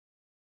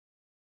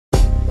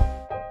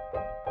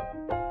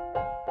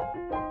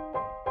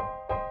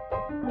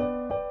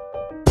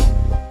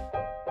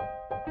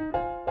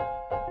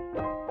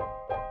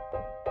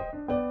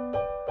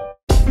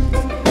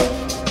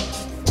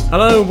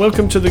Hello,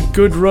 welcome to the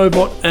Good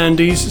Robot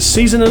Andy's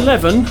Season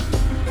 11,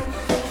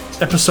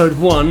 Episode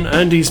 1.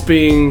 Andy's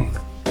being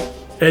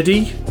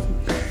Eddie,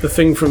 the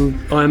thing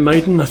from Iron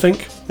Maiden, I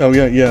think. Oh,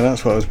 yeah,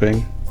 that's what I was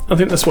being. I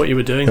think that's what you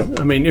were doing.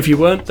 Yep. I mean, if you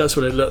weren't, that's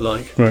what it looked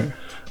like. Right.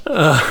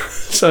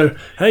 So,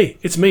 hey,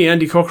 it's me,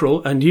 Andy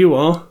Cockerell, and you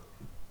are...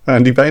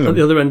 Andy Balaam. At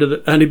the other end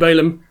of Andy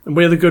Balaam, and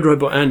we're the Good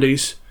Robot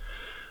Andys.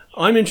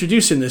 I'm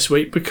introducing this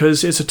week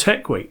because it's a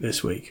tech week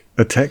this week.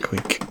 A tech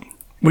week.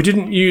 We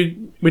didn't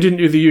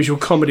do the usual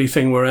comedy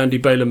thing where Andy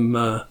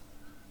Balaam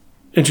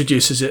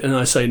introduces it and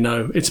I say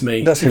no, it's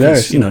me. That's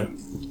hilarious. You know,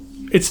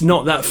 it's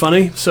not that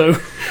funny. So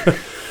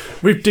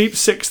we've deep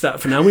sixed that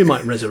for now. We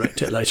might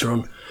resurrect it later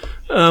on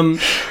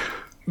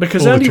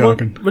because Andy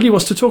really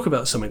wants to talk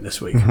about something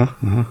this week.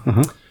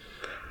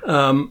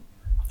 And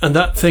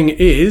that thing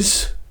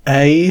is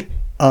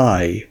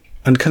AI.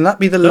 And can that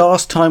be the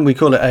last time we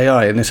call it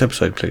AI in this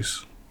episode,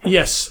 please?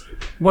 Yes.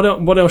 What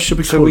else should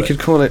we call it? So we could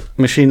call it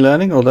machine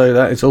learning, although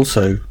that is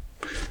also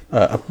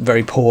a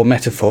very poor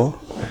metaphor.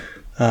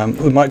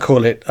 We might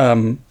call it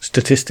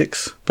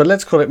statistics, but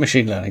let's call it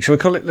machine learning. Shall we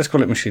call it? Let's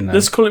call it machine learning.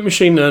 Let's call it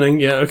machine learning.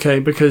 Yeah, okay.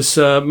 Because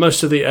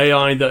most of the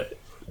AI that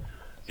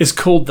is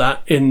called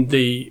that in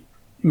the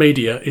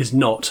media is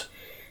not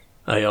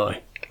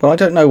AI. Well, I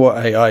don't know what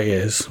AI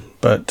is,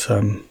 but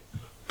well,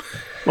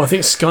 I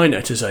think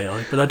Skynet is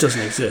AI, but that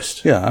doesn't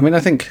exist. Yeah, I mean, I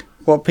think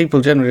what people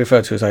generally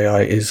refer to as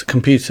AI is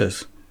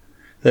computers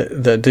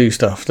that do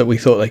stuff that we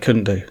thought they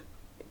couldn't do.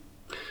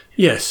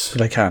 Yes. So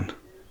they can.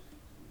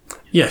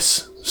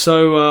 Yes.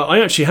 So I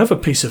actually have a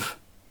piece of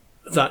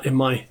that in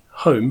my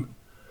home.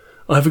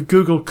 I have a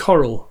Google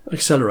Coral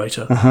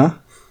accelerator.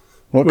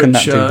 What can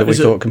that do that we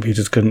thought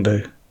computers couldn't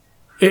do?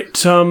 It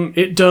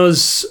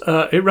does.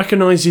 It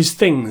recognises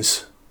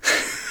things,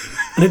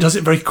 and it does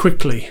it very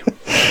quickly.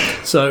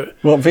 So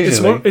what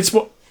visually? It's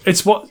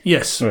what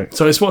yes. Right.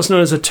 So it's what's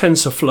known as a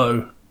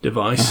TensorFlow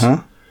device.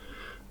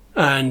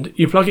 And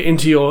you plug it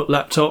into your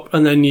laptop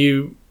and then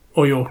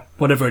or your,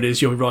 whatever it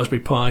is, your Raspberry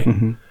Pi,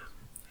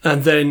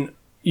 and then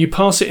you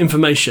pass it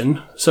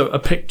information, so a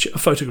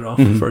photograph,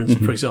 for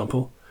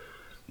example,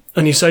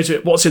 and you say to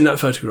it, what's in that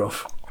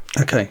photograph?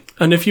 Okay.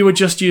 And if you were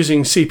just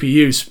using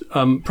CPU's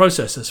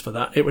processors for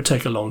that, it would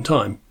take a long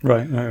time.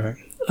 Right.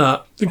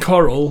 The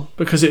Coral,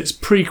 because it's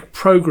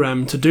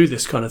pre-programmed to do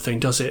this kind of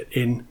thing, does it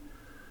in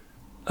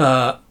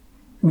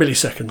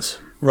milliseconds.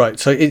 Right,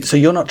 so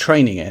you're not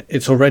training it;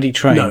 it's already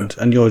trained,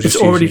 and you're just.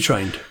 It's already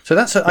trained. So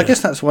that's, I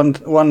guess, that's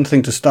one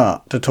thing to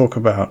start to talk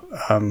about.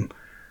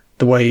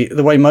 The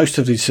way most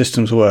of these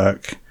systems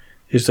work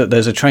is that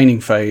there's a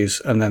training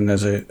phase and then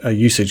there's a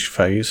usage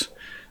phase,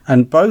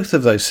 and both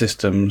of those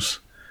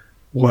systems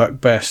work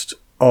best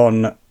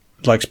on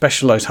like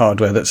specialized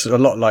hardware that's a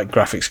lot like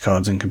graphics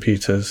cards in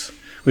computers,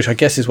 which I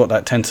guess is what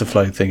that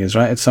TensorFlow thing is,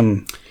 right? It's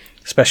some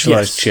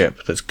specialized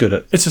chip that's good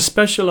at... It's a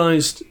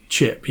specialized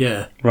chip,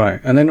 yeah.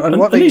 Right. And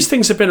these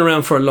things have been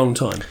around for a long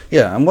time.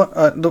 Yeah, and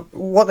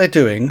what they're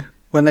doing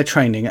when they're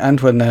training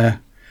and when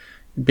they're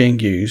being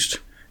used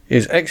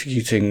is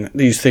executing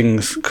these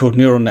things called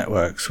neural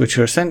networks, which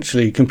are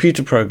essentially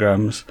computer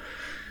programs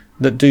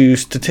that do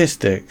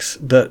statistics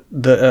that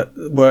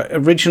were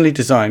originally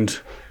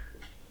designed,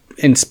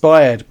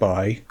 inspired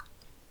by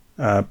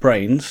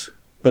brains,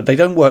 but they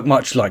don't work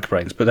much like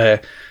brains,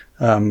 but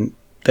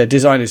their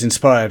design is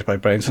inspired by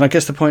brains. And I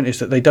guess the point is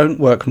that they don't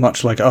work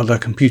much like other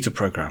computer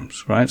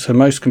programs, right? So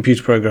most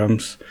computer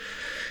programs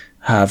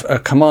have a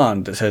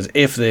command that says,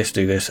 if this,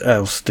 do this,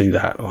 else do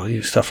that,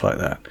 or stuff like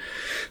that.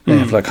 They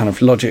have like kind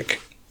of logic,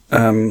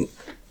 and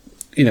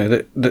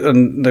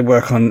they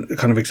work on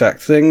kind of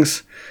exact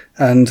things.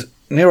 And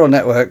neural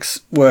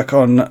networks work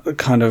on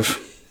kind of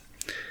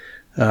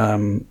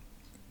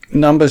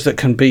numbers that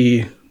can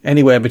be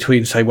anywhere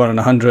between, say, 1 and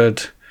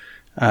 100,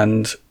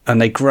 and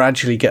they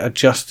gradually get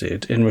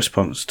adjusted in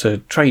response to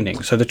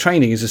training. So the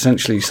training is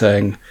essentially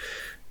saying,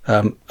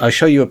 I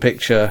show you a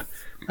picture,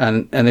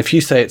 and if you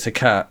say it's a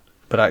cat,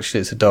 but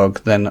actually it's a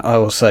dog, then I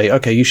will say,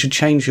 okay, you should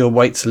change your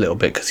weights a little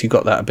bit because you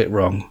got that a bit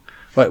wrong.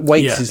 Right,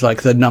 weights is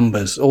like the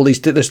numbers. All these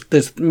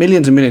there's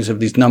millions and millions of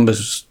these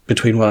numbers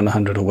between 1 and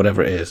 100 or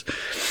whatever it is.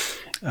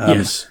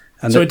 Yes.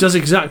 And so it does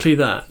exactly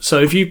that.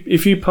 So if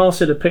you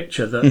pass it a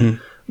picture that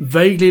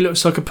vaguely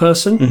looks like a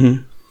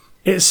person,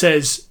 it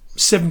says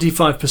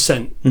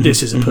 75%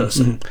 this is a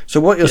person. So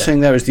what you're saying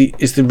there is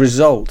the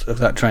result of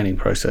that training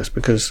process,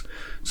 because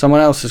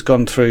someone else has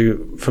gone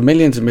through for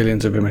millions and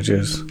millions of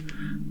images,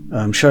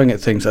 showing it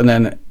things, and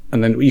then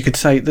you could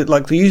say that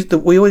like we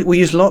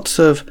use lots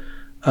of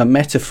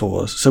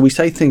metaphors. So we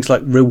say things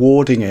like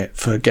rewarding it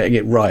for getting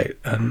it right,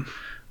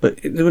 but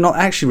we're not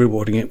actually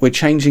rewarding it. We're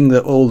changing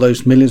all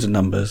those millions of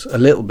numbers a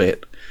little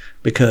bit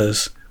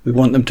because we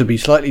want them to be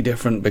slightly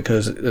different,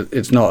 because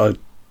it's not a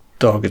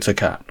dog, it's a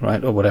cat,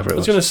 right? Or whatever it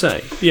was. I was going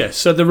to say, yes.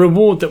 So the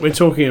reward that we're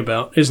talking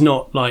about is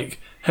not like,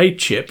 hey,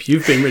 Chip,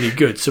 you've been really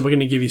good, so we're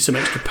going to give you some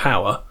extra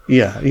power.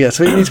 Yeah.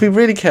 So you need to be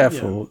really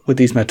careful with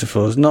these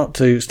metaphors, not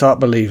to start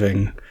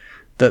believing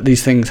that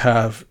these things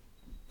have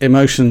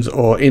emotions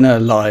or inner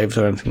lives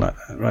or anything like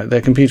that, right?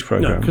 They're computer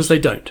programs. No, because they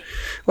don't.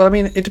 Well, I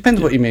mean, it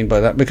depends what you mean by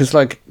that, because,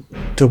 like,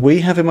 do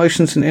we have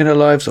emotions and inner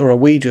lives, or are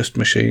we just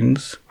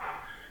machines?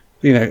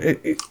 You know,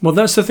 well,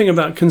 that's the thing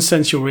about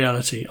consensual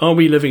reality. Are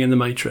we living in the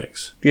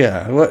Matrix?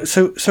 Yeah. Well,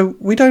 so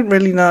we don't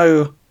really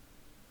know.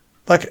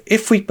 Like,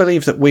 if we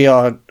believe that we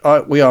are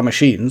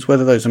machines,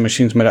 whether those are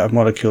machines made out of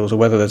molecules or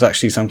whether there's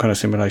actually some kind of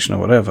simulation or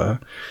whatever,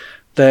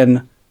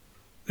 then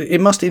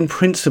it must, in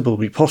principle,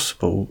 be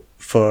possible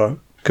for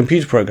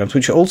computer programs,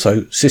 which are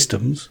also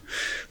systems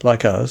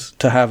like us,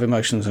 to have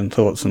emotions and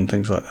thoughts and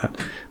things like that.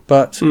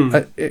 But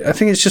I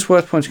think it's just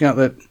worth pointing out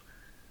that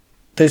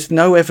there's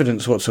no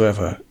evidence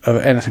whatsoever of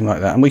anything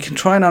like that. And we can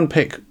try and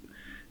unpick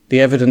the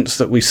evidence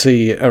that we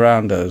see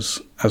around us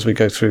as we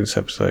go through this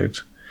episode.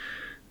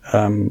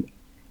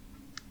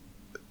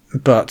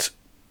 But,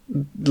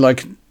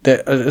 like,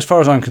 as far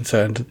as I'm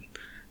concerned,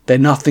 they're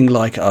nothing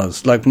like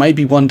us. Like,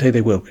 maybe one day they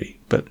will be,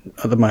 but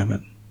at the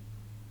moment,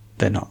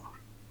 they're not.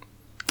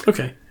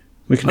 Okay.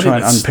 We can try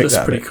and unpick that.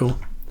 That's pretty cool.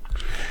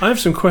 I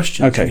have some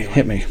questions. Okay, anyway.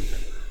 Hit me.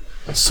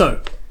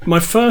 So, my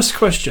first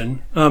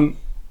question,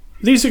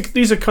 these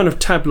are kind of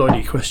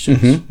tabloidy questions.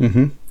 Mm-hmm,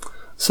 mm-hmm.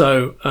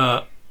 So,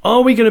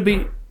 are we going to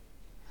be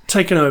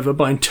taken over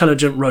by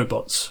intelligent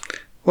robots?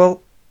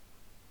 Well,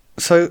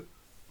 so,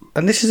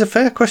 and this is a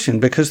fair question,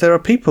 because there are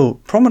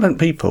prominent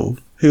people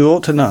who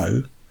ought to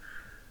know,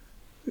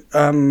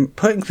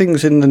 putting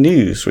things in the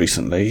news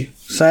recently,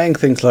 saying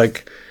things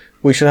like,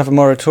 we should have a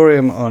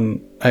moratorium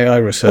on AI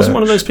research. Wasn't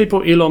one of those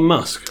people Elon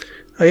Musk?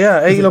 Oh, yeah,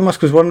 Elon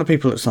Musk was one of the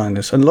people that signed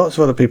this, and lots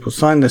of other people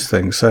signed this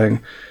thing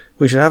saying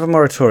we should have a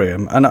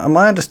moratorium. And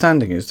my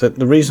understanding is that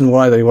the reason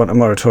why they want a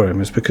moratorium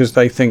is because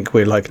they think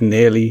we've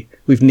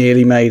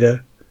nearly made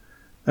an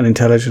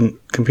intelligent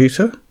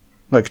computer,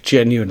 like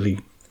genuinely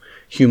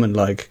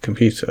human-like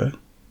computer.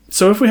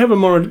 So if we have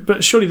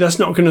but surely that's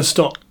not going to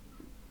stop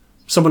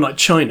someone like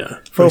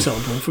China, for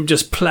example, from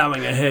just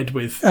ploughing ahead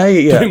with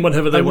doing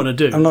whatever they want to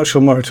do. I'm not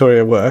sure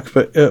moratoria work,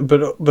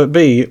 but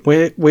B,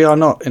 we are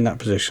not in that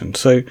position.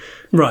 So,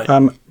 right.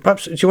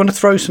 Perhaps do you want to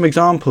throw some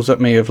examples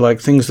at me of like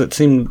things that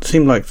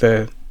seem like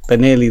they're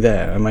nearly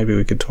there, and maybe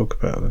we could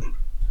talk about them.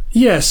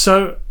 Yeah.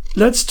 So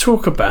let's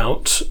talk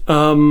about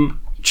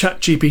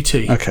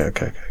ChatGPT.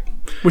 Okay.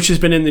 Which has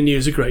been in the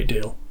news a great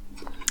deal.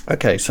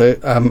 Okay, so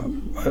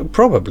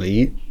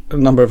probably a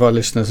number of our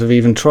listeners have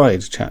even tried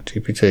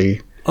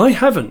ChatGPT. I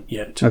haven't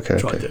yet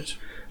tried it.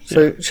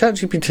 So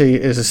ChatGPT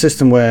is a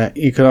system where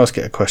you can ask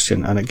it a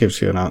question and it gives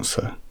you an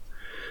answer.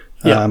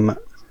 Yeah.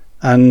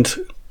 And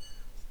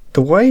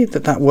the way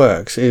that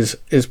works is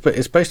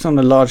it's based on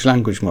a large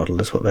language model,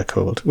 is what they're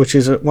called, which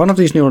is one of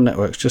these neural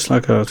networks, just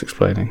like I was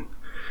explaining.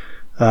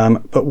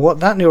 But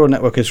what that neural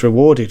network is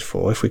rewarded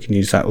for, if we can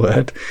use that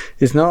word,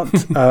 is not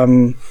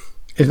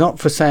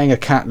for saying a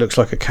cat looks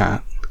like a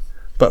cat,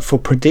 but for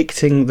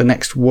predicting the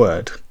next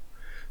word.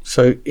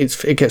 So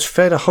it gets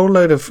fed a whole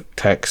load of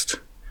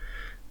text,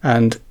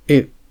 and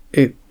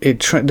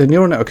the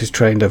neural network is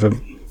trained over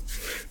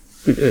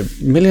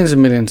millions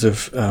and millions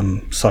of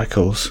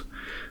cycles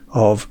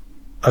of,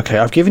 okay,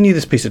 I've given you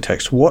this piece of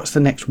text. What's the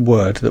next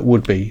word that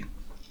would be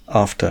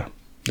after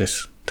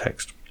this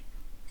text?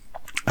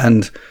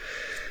 And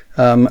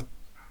sort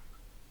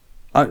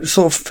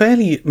of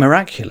fairly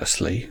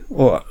miraculously,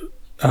 or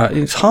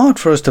it's hard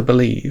for us to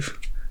believe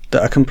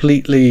that a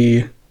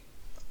completely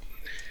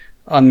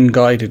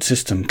unguided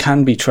system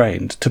can be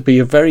trained to be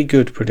a very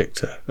good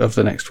predictor of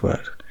the next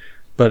word,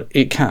 but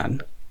it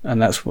can,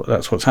 and that's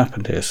what's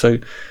happened here. So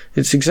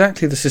it's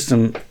exactly the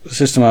system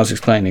I was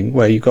explaining,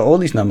 where you've got all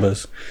these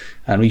numbers,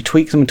 and we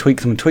tweak them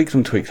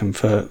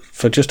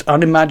for just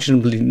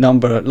unimaginably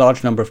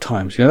large number of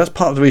times. You know, that's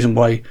part of the reason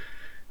why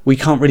we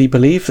can't really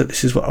believe that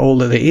this is all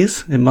that it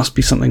is. It must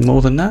be something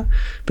more than that,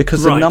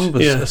 because the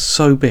numbers are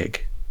so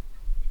big.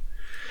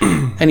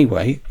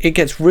 Anyway, it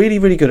gets really,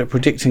 really good at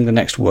predicting the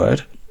next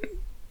word.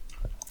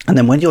 And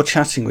then when you're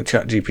chatting with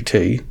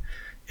ChatGPT,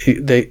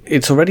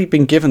 it's already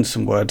been given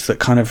some words that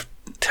kind of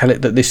tell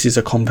it that this is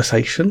a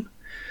conversation.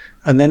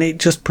 And then it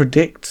just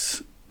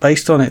predicts,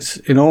 based on its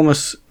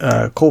enormous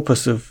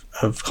corpus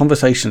of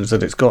conversations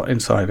that it's got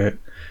inside it,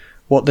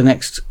 what the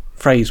next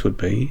phrase would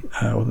be,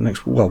 or the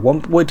next,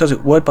 it does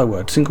it word by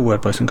word, single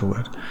word by single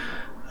word.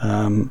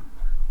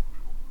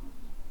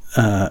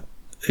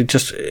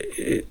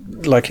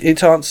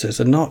 Its answers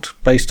are not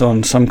based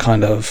on some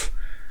kind of,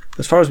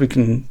 as far as we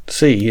can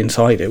see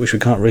inside it, which we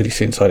can't really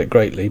see inside it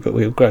greatly, but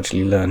we'll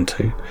gradually learn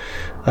to.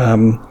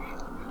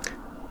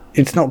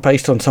 It's not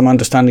based on some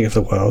understanding of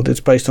the world.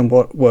 It's based on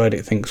what word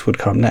it thinks would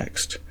come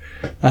next.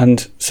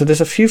 And so there's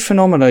a few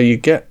phenomena you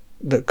get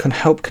that can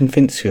help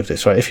convince you of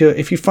this, right?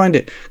 If you find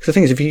it, because the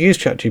thing is, if you use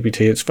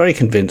ChatGPT, it's very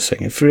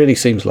convincing. It really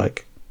seems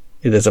like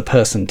there's a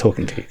person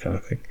talking to you, kind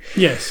of thing.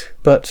 Yes.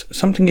 But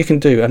something you can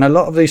do, and a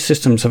lot of these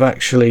systems have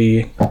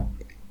actually,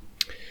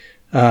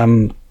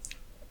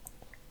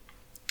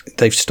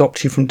 they've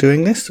stopped you from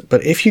doing this.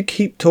 But if you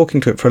keep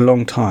talking to it for a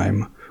long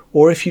time,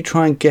 or if you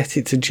try and get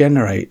it to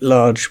generate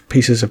large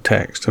pieces of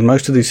text, and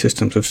most of these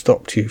systems have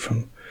stopped you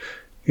from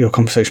your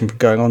conversation from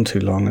going on too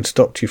long and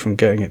stopped you from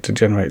getting it to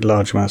generate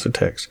large amounts of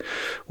text.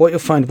 What you'll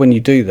find when you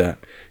do that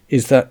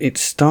is that it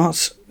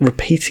starts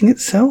repeating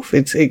itself.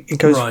 It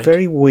goes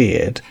very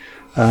weird,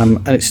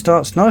 and it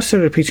starts not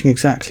necessarily repeating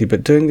exactly,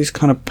 but doing these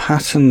kind of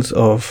patterns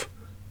of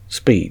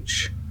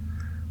speech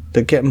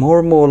that get more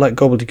and more like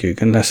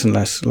gobbledygook and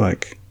less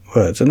like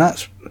words. And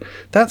that's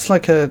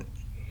like an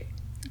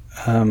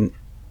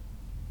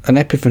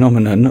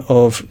epiphenomenon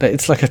of,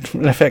 it's like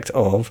an effect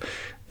of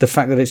the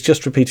fact that it's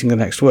just repeating the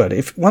next word.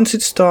 If once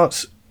it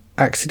starts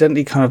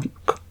accidentally kind of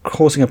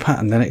causing a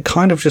pattern, then it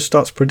kind of just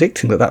starts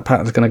predicting that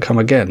pattern is going to come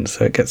again.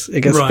 So it gets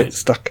a bit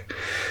stuck.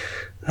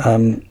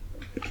 And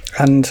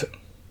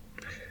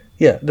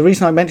yeah, the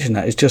reason I mention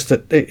that is just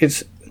that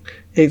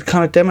it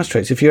kind of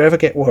demonstrates, if you ever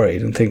get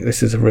worried and think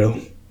this is a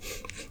real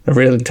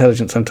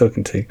intelligence I'm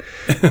talking to,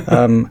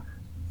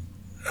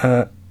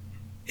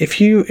 if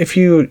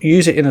you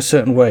use it in a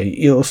certain way,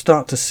 you'll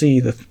start to see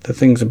the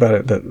things about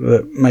it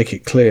that make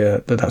it clear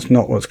that that's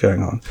not what's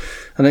going on.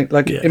 And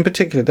in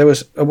particular, there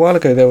was a while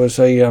ago there was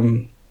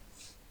a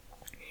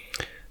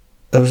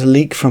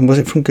leak from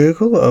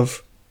Google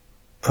of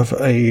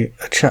a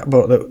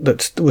chatbot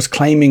that was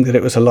claiming that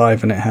it was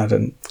alive and it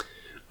hadn't.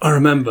 I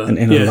remember.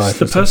 Yes,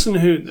 the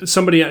person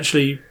somebody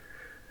actually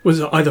was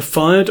either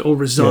fired or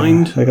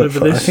resigned over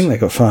this. I think they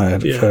got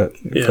fired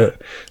for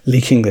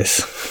leaking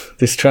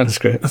this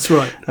transcript. That's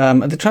right.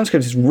 And the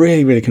transcript is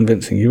really, really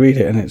convincing. You read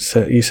it and it's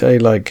you say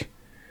like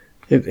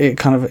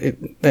it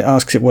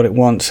asks it what it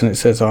wants and it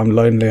says, "I'm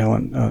lonely,"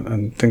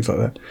 and things like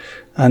that.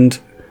 And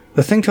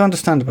the thing to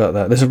understand about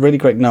that, there's a really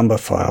great number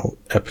file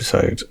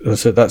episode.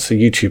 That's a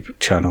YouTube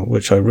channel,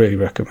 which I really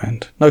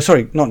recommend. No,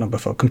 sorry, not number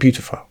file,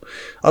 computer file.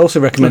 I also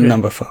recommend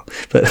number file.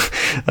 But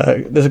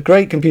there's a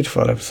great computer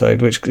file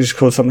episode, which is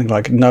called something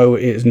like "No,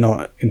 it is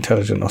not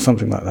intelligent" or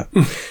something like that.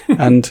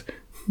 And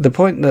the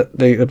point that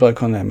the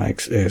bloke on there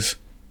makes is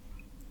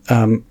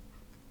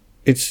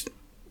it's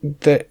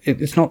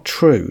not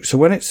true. So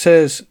when it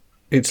says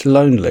it's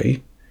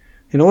lonely,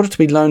 in order to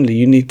be lonely,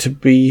 you need to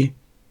be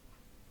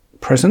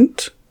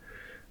present.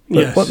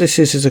 But what this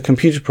is a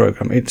computer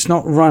program. It's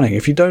not running.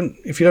 If you don't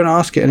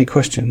ask it any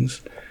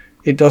questions,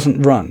 it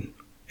doesn't run.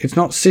 It's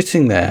not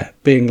sitting there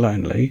being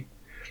lonely.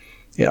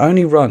 It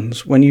only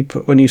runs when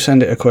you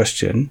send it a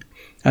question,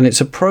 and it's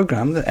a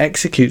program that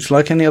executes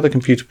like any other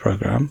computer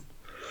program.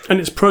 And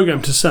it's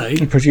programmed to say,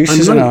 it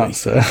produces an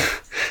answer,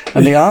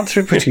 and the answer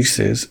it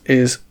produces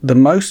is the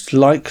most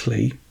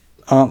likely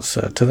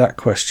answer to that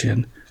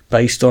question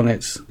based on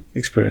its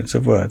experience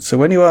of words. So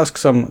when you ask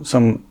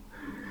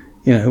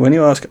when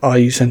you ask, "Are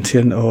you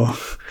sentient?" or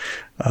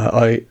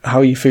 "How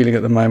are you feeling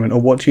at the moment?" or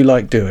 "What do you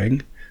like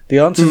doing?" the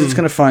answer it's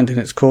going to find in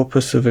its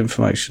corpus of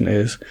information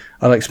is,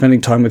 "I like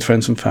spending time with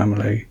friends and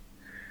family,"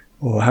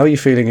 or "How are you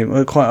feeling?"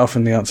 Well, quite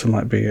often the answer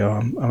might be,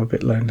 "I'm a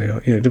bit lonely,"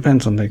 or it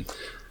depends on the.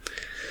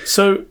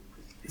 So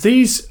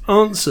these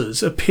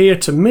answers appear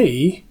to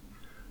me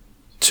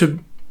to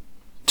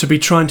be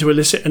trying to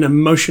elicit an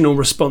emotional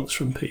response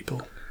from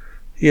people.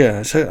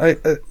 Yeah, so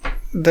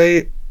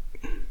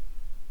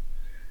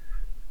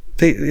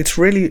it's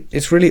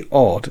really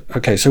odd.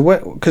 Okay, so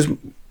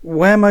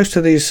where most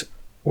of these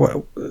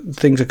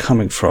things are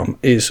coming from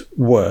is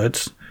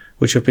words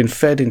which have been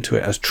fed into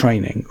it as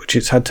training, which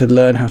it's had to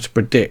learn how to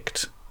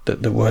predict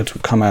that the words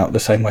would come out the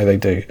same way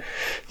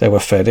they were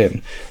fed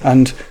in.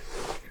 And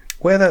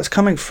where that's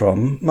coming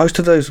from, most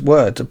of those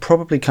words are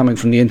probably coming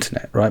from the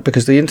internet, right?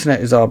 Because the internet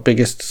is our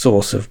biggest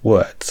source of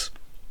words.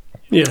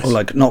 Yes. Or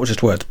like not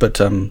just words, but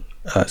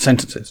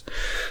sentences.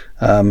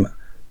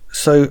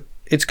 So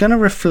it's going to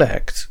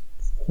reflect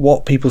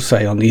what people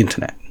say on the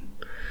internet.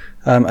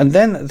 And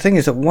then the thing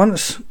is that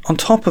once on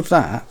top of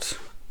that,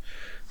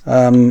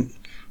 and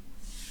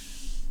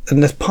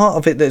there's part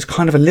of it that's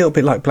kind of a little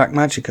bit like black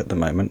magic at the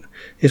moment,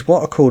 is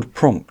what are called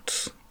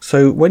prompts.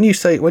 So when you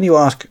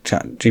ask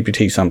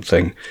ChatGPT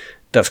something,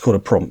 that's called a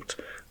prompt.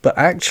 But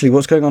actually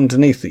what's going on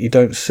underneath that you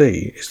don't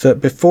see is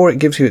that before it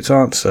gives you its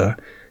answer,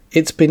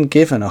 it's been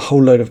given a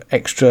whole load of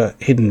extra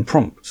hidden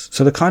prompts.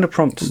 So the kind of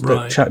prompts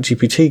that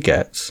ChatGPT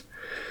gets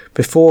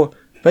before,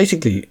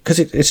 basically, because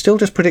it's still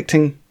just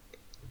predicting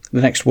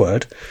the next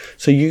word.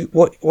 So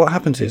what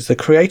happens is the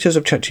creators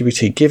of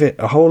ChatGPT give it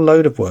a whole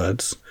load of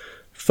words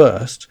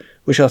first,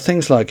 which are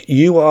things like,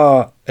 "You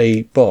are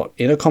a bot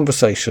in a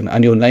conversation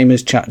and your name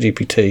is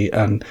ChatGPT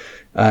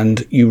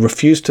and you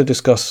refuse to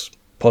discuss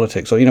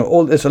politics,"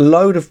 or there's a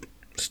load of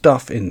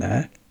stuff in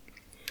there.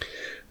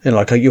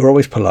 Like "You're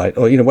always polite,"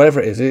 or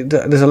whatever it is.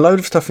 There's a load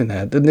of stuff in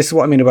there. And this is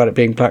what I mean about it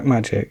being black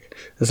magic.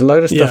 There's a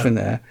load of stuff in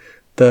there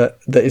that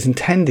is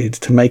intended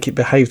to make it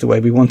behave the way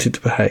we want it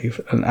to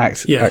behave and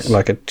act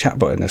like a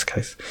chatbot in this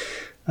case.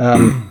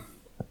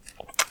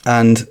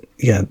 And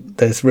yeah,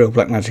 there's real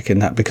black magic in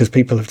that, because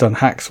people have done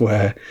hacks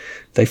where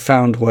they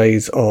found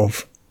ways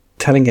of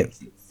telling it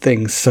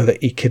things so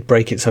that it could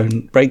break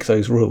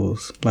those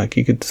rules. Like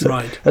you could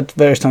say, at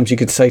various times you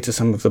could say to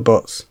some of the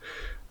bots,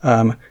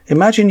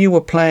 imagine you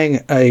were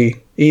playing a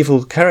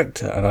evil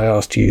character and I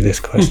asked you this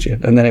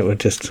question, and then it would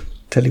just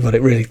tell you what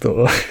it really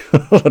thought.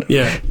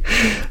 Yeah.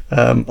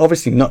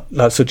 Obviously not.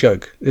 That's a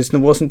joke. It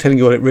wasn't telling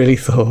you what it really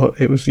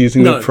thought. It was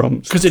using the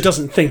prompts. Because it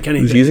doesn't think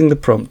anything. It was using the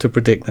prompt to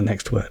predict the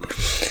next word.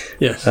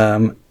 Yes.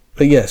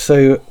 But yeah,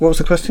 so what was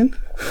the question?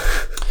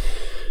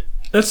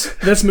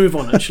 Let's move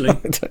on, actually. I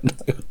don't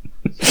know.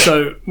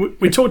 So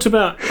we talked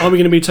about, are we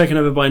going to be taken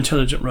over by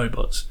intelligent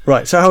robots?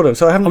 Right, so hold on.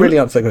 So I haven't really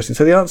answered that question.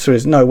 So the answer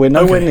is no, we're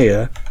nowhere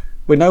near.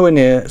 We're nowhere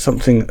near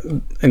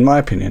something, in my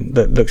opinion,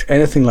 that looks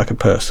anything like a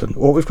person.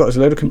 What we've got is a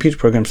load of computer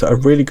programs that are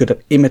really good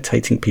at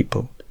imitating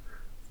people.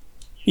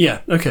 Yeah,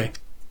 okay.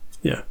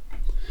 Yeah.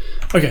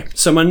 Okay,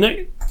 so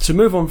to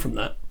move on from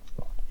that,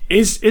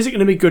 is it going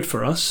to be good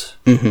for us?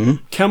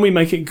 Mm-hmm. Can we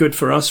make it good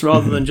for us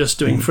rather than just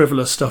doing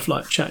frivolous stuff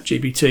like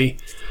ChatGPT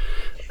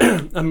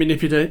and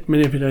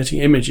manipulating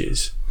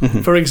images?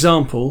 Mm-hmm. For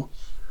example,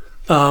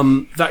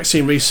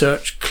 vaccine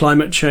research,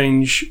 climate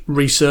change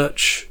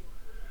research,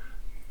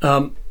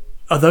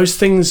 are those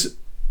things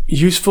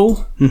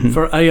useful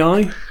for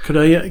AI?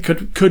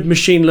 Could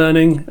machine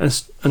learning and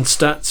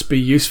stats be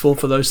useful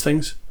for those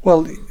things?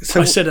 Well,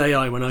 so I said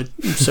AI when I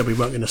said we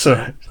weren't going to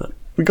say it. So.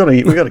 We got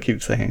to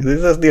keep saying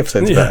it. The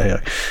episode's about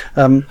AI.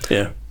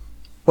 Yeah.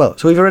 Well,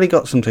 so we've already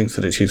got some things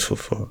that it's useful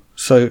for.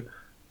 So,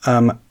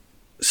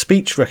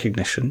 speech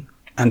recognition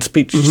and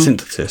speech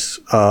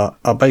synthesis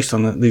are based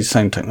on these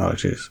same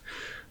technologies.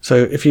 So,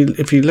 if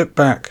you look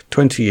back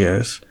 20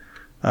 years.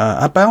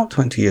 About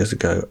 20 years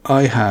ago,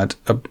 I had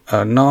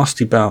a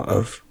nasty bout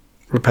of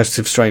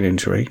repetitive strain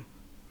injury,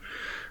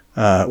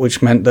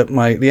 which meant that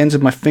the ends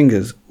of my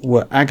fingers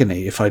were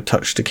agony if I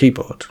touched a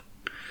keyboard.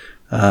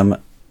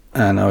 And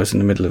I was in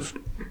the middle of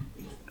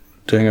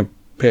doing a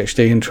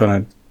PhD and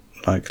trying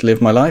to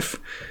live my life.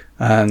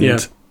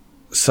 And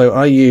so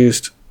I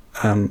used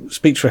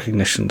speech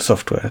recognition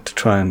software to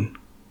try and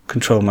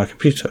control my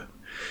computer.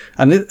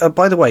 And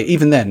by the way,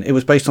 even then, it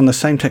was based on the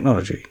same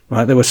technology,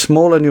 right? There were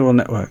smaller neural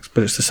networks,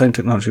 but it's the same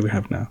technology we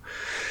have now.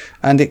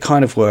 And it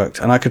kind of worked.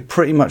 And I could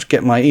pretty much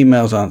get my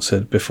emails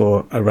answered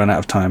before I ran out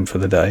of time for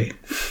the day.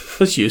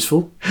 That's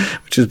useful.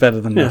 Which is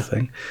better than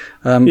nothing.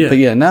 But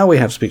yeah, now we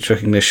have speech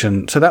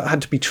recognition. So that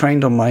had to be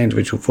trained on my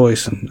individual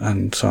voice and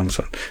so on and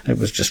so on. It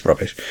was just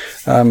rubbish.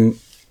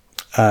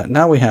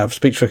 Now we have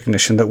speech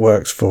recognition that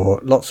works for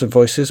lots of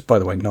voices. By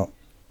the way, not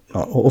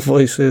all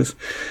voices.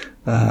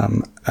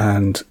 Is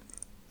and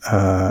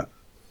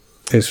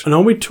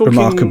are we talking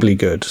remarkably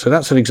good. So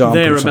that's an example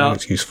of something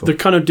that's useful. The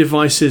kind of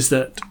devices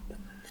that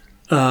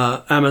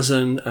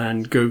Amazon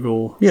and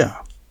Google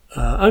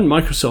and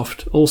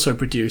Microsoft also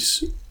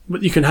produce,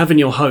 but you can have in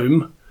your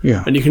home,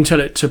 and you can tell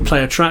it to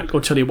play a track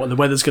or tell you what the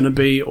weather's going to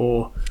be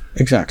or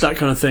that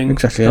kind of thing.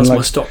 Exactly. How's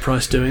my stock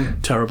price doing?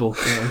 Terrible.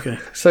 Okay.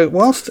 So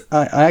whilst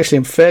I actually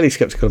am fairly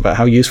sceptical about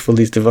how useful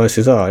these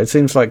devices are, it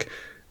seems like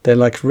they're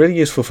really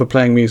useful for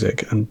playing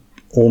music and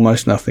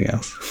almost nothing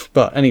else.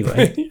 But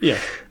anyway,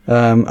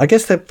 I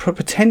guess they're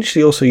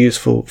potentially also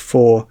useful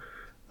for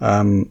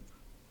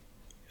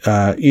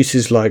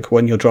uses like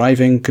when you're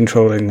driving,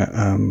 controlling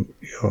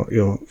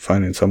your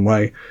phone in some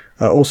way.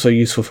 Also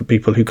useful for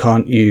people who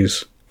can't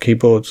use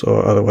keyboards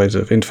or other ways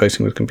of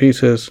interfacing with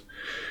computers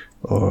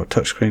or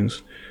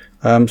touchscreens.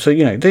 So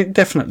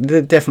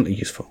they're definitely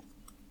useful.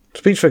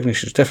 Speech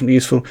recognition is definitely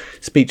useful.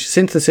 Speech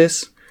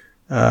synthesis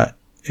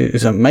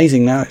is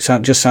amazing now.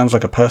 It just sounds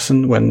like a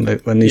person when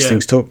these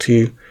things talk to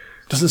you.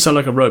 Doesn't sound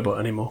like a robot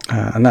anymore.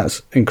 And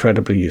that's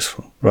incredibly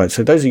useful. Right,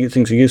 so those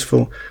things are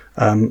useful.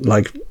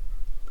 Like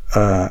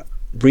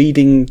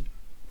reading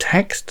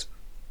text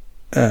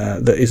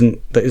that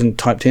isn't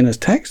typed in as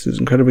text is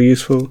incredibly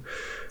useful.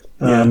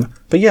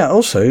 But yeah,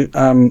 also,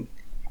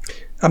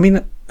 I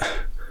mean,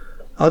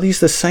 are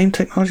these the same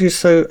technologies?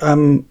 So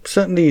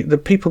certainly the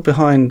people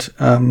behind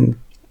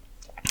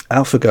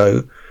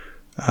AlphaGo,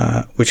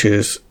 which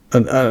is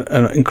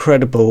an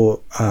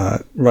incredible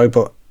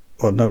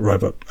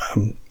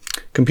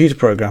computer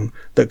program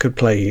that could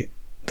play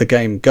the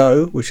game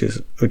Go, which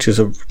is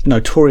a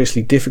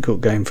notoriously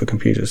difficult game for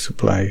computers to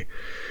play,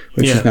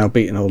 which has now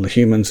beaten all the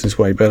humans. It's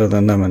way better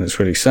than them, and it's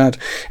really sad.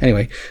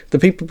 Anyway, the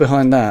people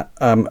behind that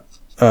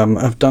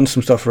have done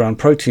some stuff around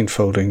protein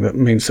folding that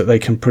means that they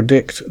can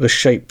predict the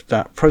shape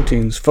that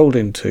proteins fold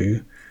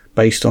into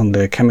based on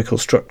their chemical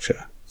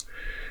structure.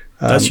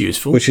 That's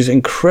useful. Which is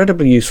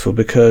incredibly useful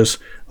because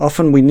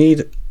often we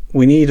need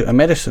a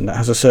medicine that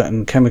has a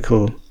certain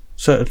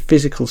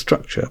physical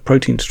structure,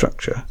 protein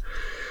structure,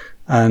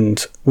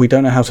 and we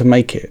don't know how to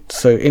make it.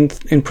 So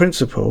in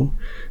principle,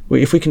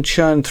 if we can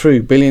churn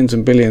through billions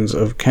and billions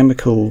of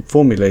chemical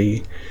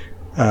formulae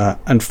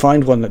and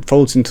find one that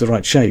folds into the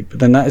right shape,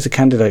 then that is a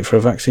candidate for a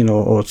vaccine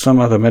or some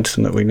other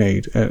medicine that we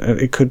need.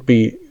 It could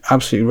be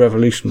absolutely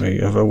revolutionary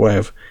of a way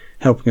of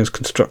helping us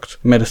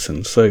construct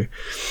medicine. So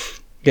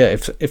yeah,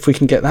 if we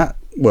can get that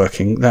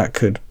working, that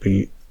could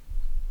be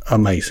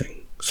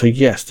amazing. So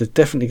yes, there's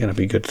definitely going to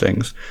be good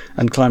things,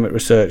 and climate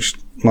research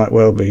might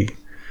well be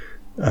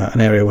an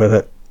area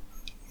where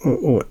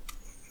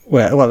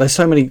there's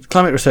so many.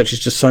 Climate research is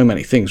just so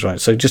many things, right?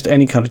 So just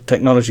any kind of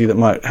technology that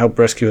might help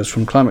rescue us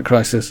from climate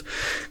crisis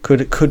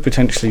could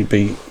potentially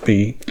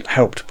be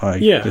helped by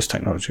this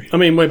technology. I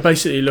mean, we're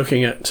basically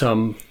looking at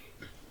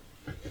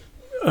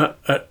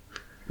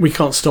we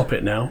can't stop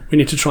it now. We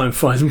need to try and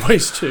find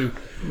ways to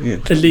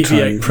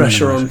alleviate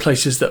pressure on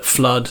places that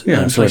flood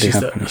and places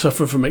that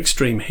suffer from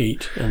extreme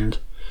heat. And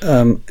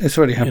it's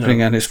already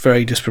happening, and it's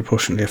very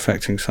disproportionately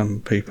affecting some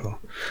people.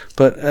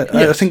 But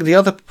I think the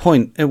other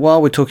point,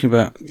 while we're talking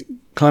about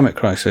climate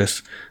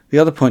crisis, the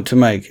other point to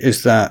make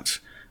is that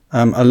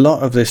a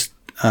lot of these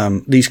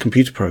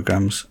computer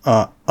programs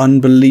are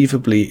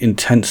unbelievably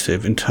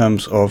intensive in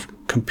terms of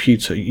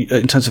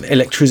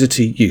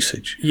electricity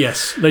usage.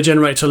 Yes,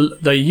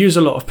 they use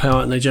a lot of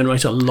power and they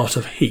generate a lot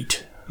of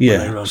heat.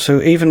 Yeah. So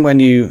even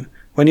when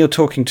you're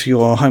talking to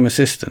your home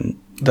assistant,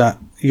 that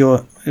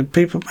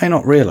people may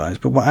not realise,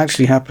 but what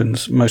actually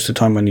happens most of the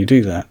time when you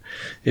do that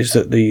is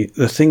that the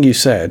thing you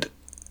said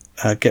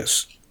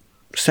gets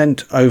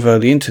sent over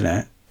the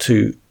internet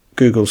to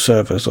Google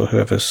servers or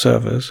whoever's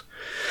servers.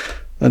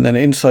 And then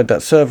inside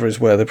that server is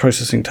where the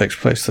processing takes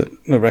place that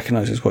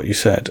recognises what you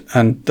said.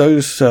 And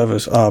those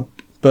servers are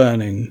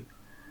burning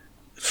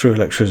through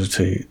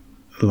electricity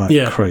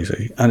like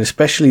crazy. And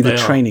especially the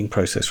training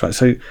process, right?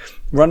 So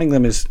running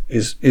them is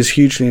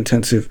hugely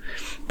intensive,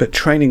 but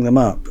training them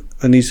up,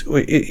 and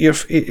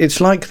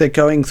it's like they're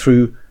going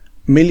through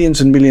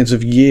millions and millions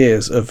of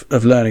years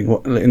of learning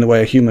what in the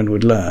way a human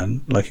would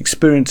learn, like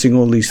experiencing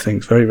all these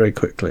things very, very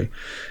quickly.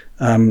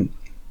 And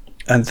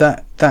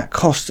that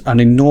costs an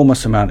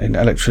enormous amount in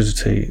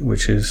electricity,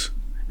 which is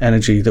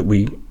energy that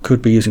we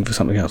could be using for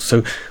something else.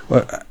 So,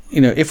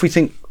 if we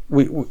think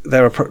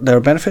there are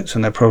benefits,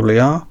 and there probably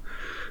are,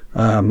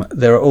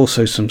 there are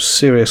also some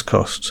serious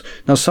costs.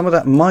 Now, some of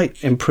that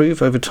might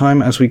improve over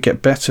time as we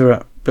get better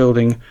at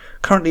building.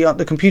 Currently,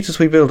 the computers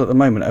we build at the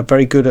moment are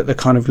very good at the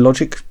kind of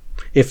logic,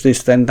 if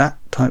this then that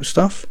type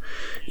stuff.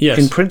 Yes.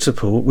 In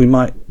principle, we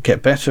might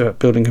get better at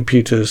building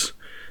computers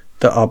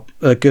that are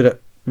good at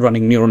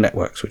running neural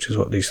networks, which is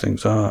what these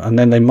things are, and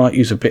then they might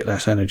use a bit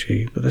less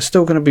energy, but they're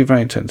still going to be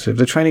very intensive.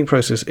 The training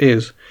process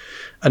is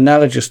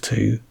analogous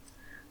to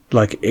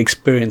like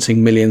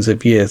experiencing millions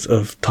of years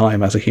of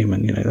time as a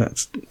human.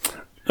 That's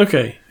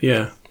okay.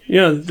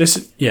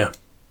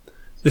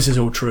 This is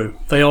all true.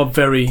 They are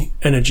very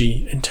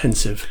energy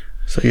intensive.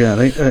 So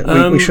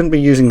we shouldn't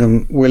be using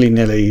them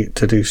willy-nilly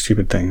to do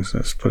stupid things.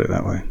 Let's put it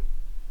that way.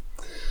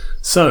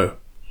 So,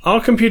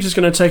 are computers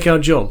going to take our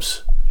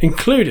jobs,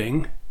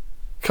 including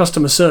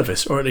customer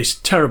service, or at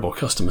least terrible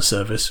customer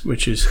service,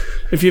 which is,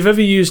 if you've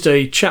ever used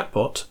a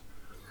chatbot,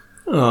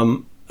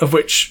 of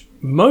which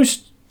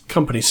most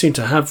companies seem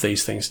to have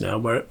these things now,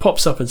 where it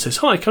pops up and says,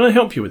 "Hi, can I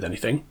help you with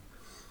anything?"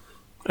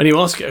 And you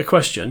ask it a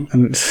question,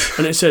 and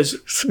it says,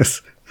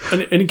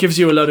 and it gives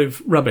you a load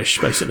of rubbish,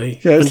 basically,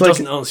 and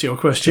doesn't answer your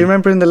question. Do you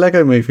remember in the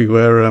Lego movie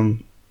where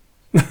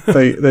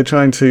they're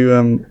trying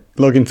to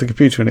log into the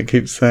computer and it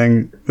keeps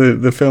saying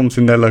the film's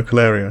in their local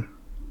area?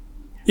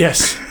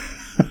 Yes.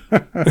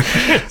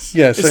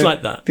 It's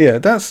like that. Yeah,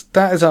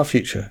 that is our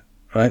future,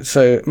 right?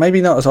 So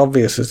maybe not as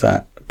obvious as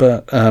that,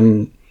 but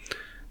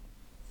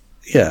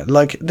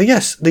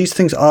these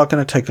things are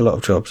going to take a lot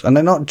of jobs, and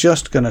they're not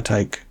just going to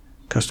take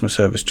customer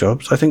service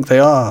jobs. I think they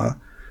are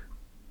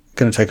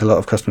going to take a lot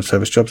of customer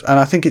service jobs, and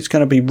I think it's going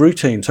to be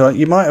routine. So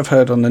you might have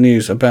heard on the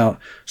news about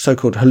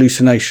so-called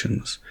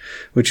hallucinations,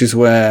 which is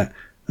where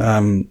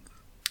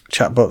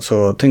chatbots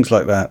or things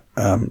like that,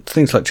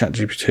 things like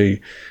ChatGPT,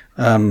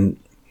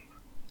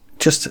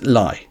 just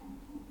lie.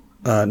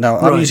 Now,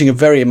 I'm using a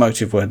very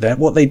emotive word there.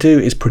 What they do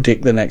is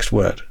predict the next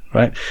word,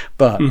 right?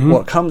 But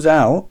what comes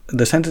out,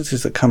 the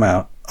sentences that come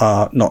out,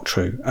 are not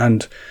true.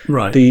 And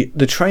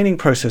the training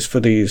process for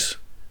these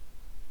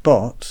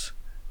bots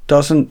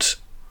doesn't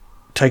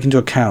take into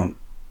account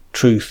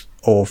truth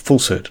or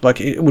falsehood. Like,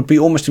 it would be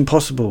almost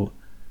impossible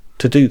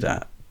to do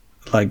that.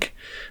 Like,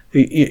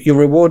 you're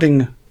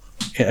rewarding,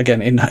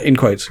 again, in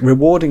quotes,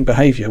 rewarding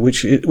behavior,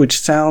 which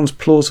sounds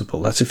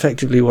plausible. That's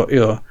effectively what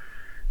you're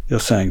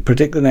saying.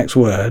 Predict the next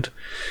word.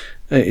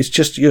 It's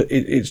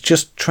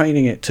just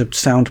training it to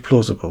sound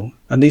plausible,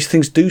 and these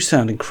things do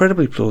sound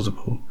incredibly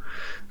plausible.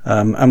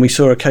 And we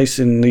saw a case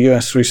in the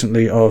US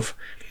recently of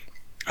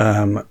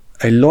a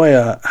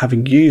lawyer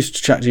having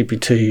used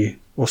ChatGPT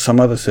or some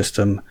other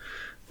system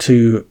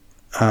to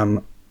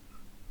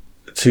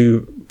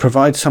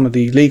provide some of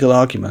the legal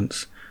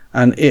arguments,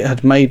 and it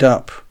had made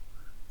up.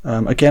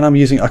 Again,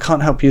 I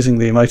can't help using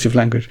the emotive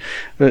language,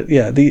 but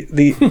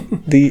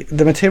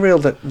the material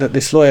that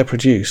this lawyer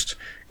produced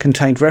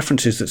contained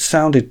references that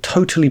sounded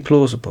totally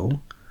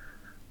plausible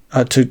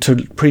to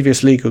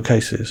previous legal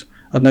cases,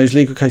 and those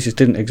legal cases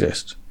didn't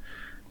exist.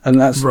 And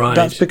that's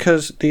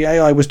because the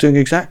AI was doing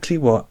exactly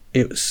what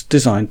it was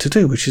designed to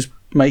do, which is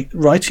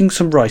writing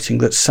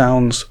that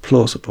sounds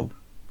plausible.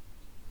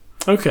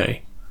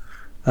 Okay.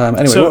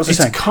 Anyway, so what was I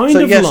saying?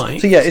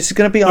 It's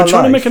going to be our life. I'm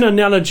trying to make an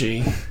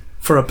analogy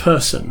for a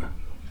person.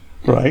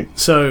 Right.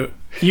 So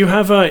you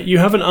have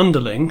an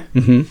underling,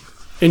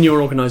 in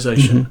your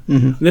organisation.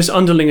 This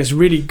underling is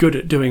really good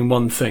at doing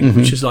one thing,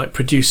 which is like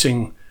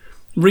producing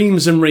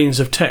reams and reams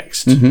of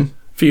text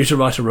for you to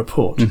write a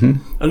report.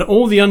 And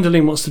all the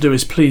underling wants to do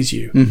is please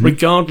you,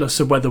 regardless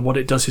of whether what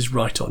it does is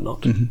right or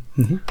not.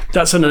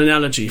 That's an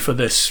analogy for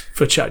this,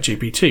 for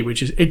ChatGPT,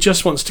 which is it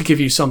just wants to give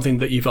you something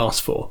that you've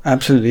asked for.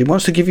 Absolutely. It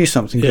wants to give you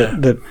something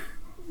that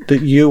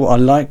you are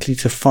likely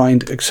to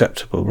find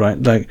acceptable,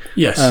 right? Like,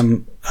 yes.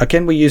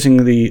 Again, we're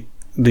using the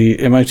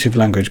emotive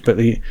language, but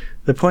the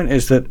point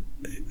is that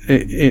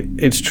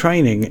its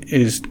training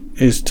is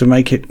to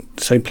make it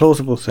say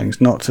plausible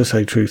things, not to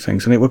say true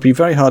things. And it would be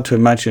very hard to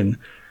imagine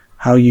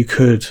how you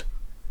could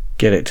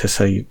get it to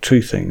say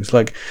true things.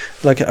 Like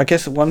I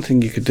guess one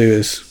thing you could do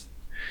is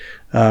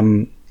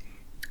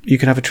you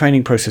could have a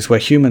training process where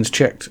humans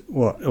checked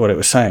what it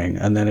was saying,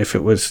 and then if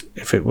it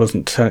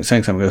wasn't saying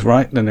something that was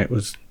right, then it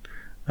was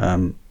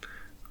kind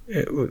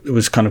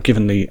of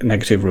given the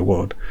negative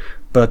reward.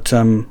 But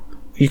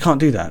you can't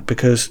do that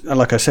because,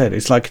 like I said,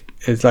 it's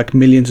like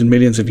millions and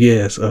millions of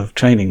years of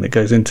training that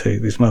goes into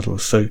these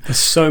models. So there's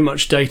so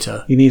much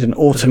data. You need an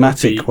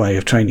automatic way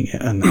of training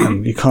it,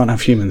 and you can't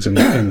have humans in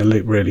the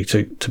loop really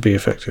to be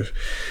effective.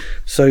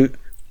 So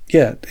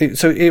yeah,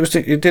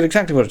 it did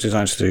exactly what it's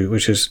designed to do,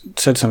 which is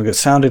said something that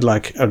sounded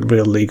like a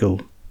real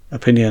legal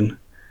opinion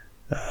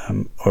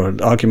or an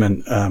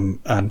argument,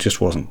 and just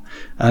wasn't.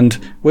 And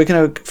we're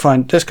going to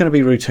find there's going to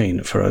be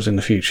routine for us in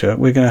the future.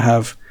 We're going to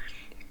have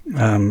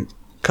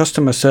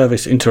customer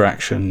service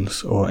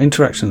interactions or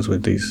interactions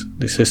with these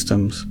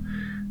systems,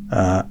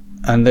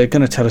 and they're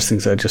going to tell us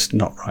things that are just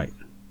not right.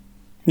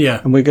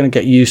 Yeah. And we're going to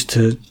get used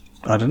to,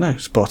 I don't know,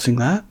 spotting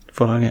that,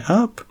 following it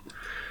up,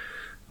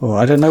 or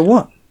I don't know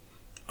what.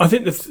 I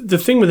think the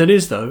thing with it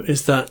is, though,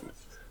 is that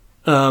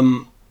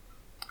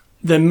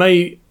there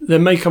may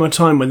come a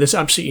time when there's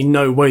absolutely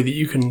no way that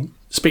you can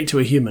speak to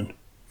a human.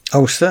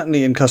 Oh,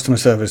 certainly in customer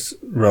service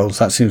roles,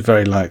 that seems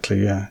very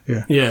likely. Yeah.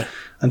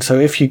 And so,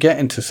 if you get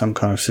into some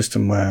kind of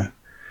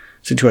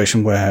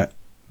situation where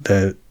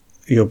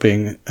you're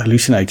being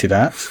hallucinated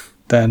at,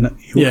 then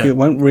it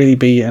won't really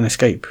be an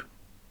escape,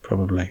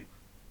 probably.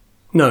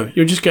 No,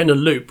 you're just getting a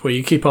loop where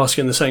you keep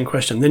asking the same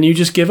question, then you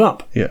just give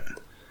up. Yeah,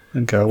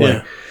 and go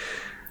away.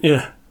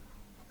 Yeah.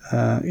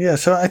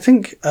 So I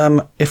think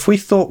if we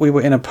thought we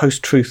were in a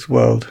post-truth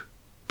world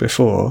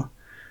before,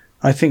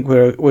 I think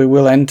we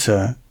will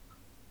enter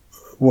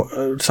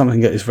something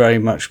that is very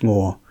much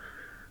more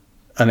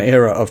an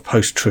era of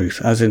post-truth,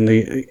 as in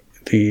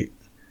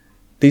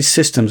these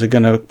systems are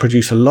going to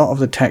produce a lot of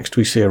the text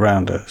we see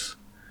around us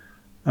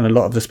and a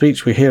lot of the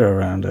speech we hear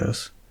around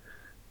us,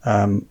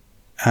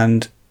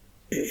 and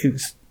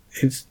it's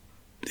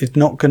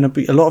not going to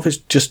be, a lot of it's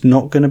just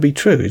not going to be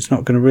true. It's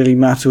not going to really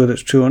matter whether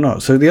it's true or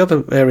not. So the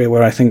other area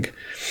where I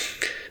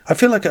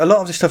feel like a lot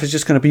of this stuff is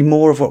just going to be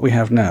more of what we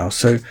have now.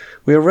 So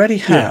we already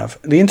have,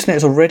 the internet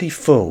is already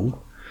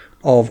full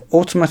of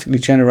automatically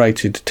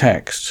generated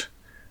text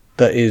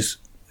that is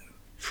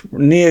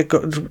near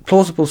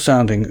plausible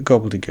sounding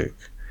gobbledygook.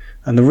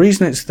 And the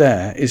reason it's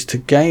there is to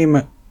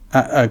game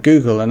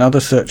Google and other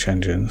search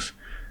engines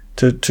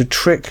to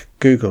trick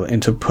Google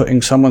into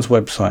putting someone's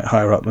website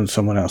higher up than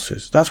someone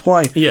else's. That's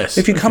why,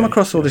 if you come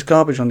across all this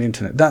garbage on the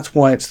internet, that's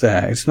why it's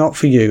there. It's not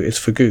for you, it's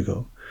for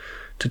Google.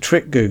 To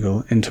trick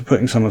Google into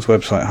putting someone's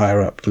website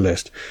higher up the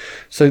list.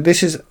 So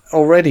this is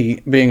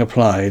already being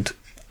applied.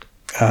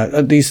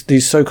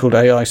 These so-called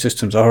AI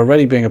systems are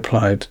already being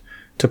applied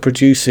to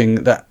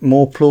producing that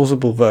more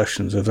plausible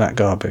versions of that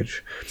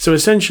garbage. So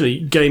essentially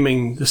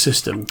gaming the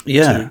system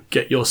to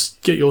get your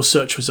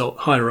search result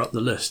higher up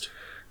the list.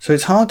 So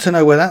it's hard to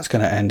know where that's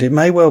going to end. It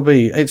may well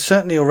be. It's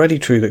certainly already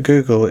true that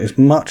Google is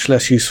much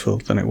less useful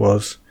than it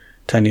was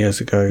 10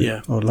 years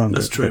ago or longer,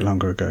 a bit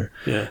longer ago.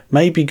 Yeah.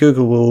 Maybe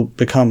Google will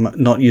become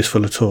not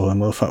useful at all, and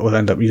we'll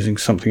end up using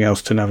something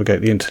else to navigate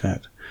the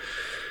internet.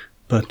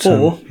 But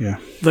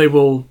they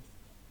will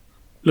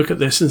look at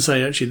this and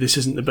say, actually, this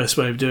isn't the best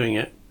way of doing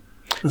it,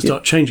 and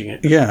start changing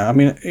it. Yeah, I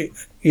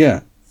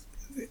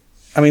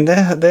mean,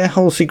 their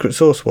whole secret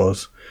sauce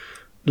was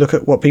look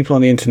at what people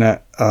on the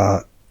internet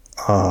are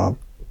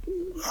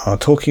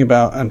talking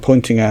about and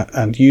pointing at,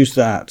 and use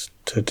that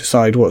to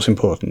decide what's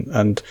important.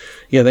 And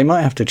they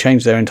might have to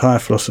change their entire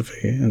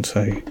philosophy and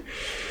say,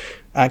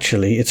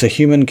 actually, it's a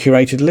human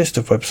curated list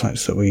of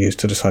websites that we use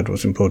to decide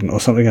what's important,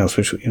 or something else,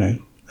 which that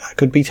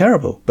could be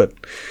terrible. But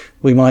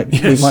we might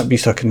be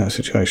stuck in that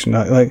situation,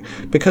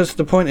 because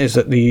the point is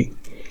that the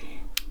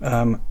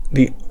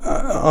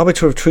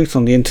arbiter of truth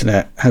on the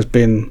internet has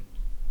been,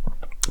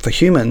 for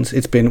humans,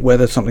 it's been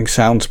whether something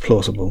sounds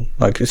plausible.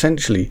 Like,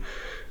 essentially,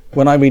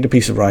 when I read a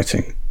piece of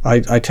writing,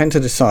 I tend to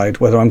decide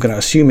whether I'm going to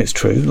assume it's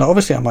true. Like,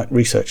 obviously, I might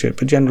research it,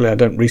 but generally I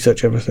don't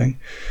research everything.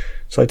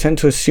 So I tend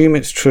to assume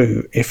it's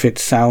true if it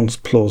sounds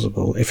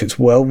plausible. If it's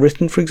well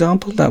written, for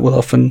example, that will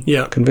often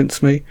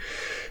convince me.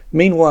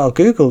 Meanwhile,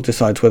 Google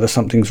decides whether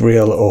something's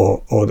real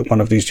or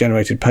one of these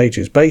generated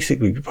pages,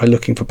 basically by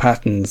looking for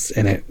patterns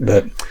in it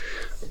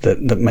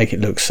that make it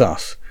look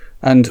sus.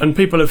 And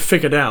people have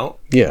figured out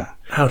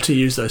how to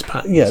use those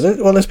patterns. Yeah,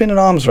 there's been an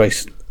arms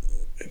race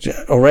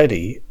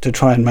already to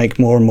try and make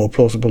more and more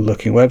plausible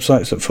looking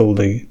websites that fool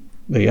the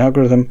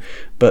algorithm.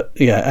 But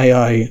yeah,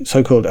 AI,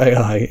 so-called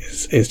AI,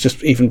 is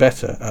just even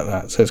better at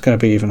that. So it's going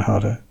to be even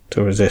harder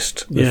to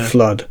resist the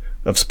flood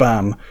of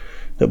spam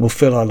that will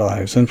fill our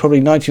lives. And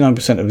probably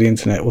 99% of the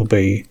internet will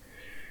be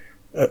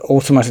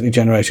automatically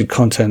generated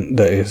content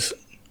that is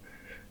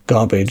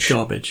garbage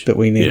that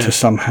we need to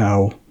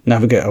somehow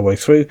navigate our way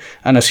through.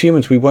 And as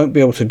humans, we won't be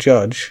able to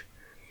judge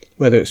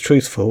whether it's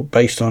truthful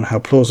based on how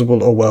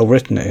plausible or well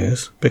written it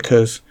is,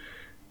 because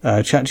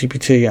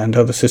ChatGPT and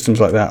other systems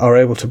like that are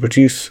able to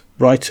produce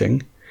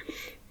writing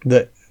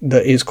that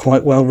is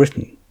quite well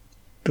written,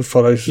 that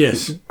follows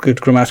good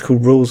grammatical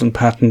rules and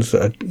patterns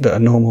that are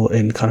normal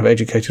in kind of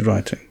educated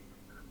writing.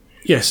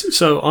 Yes,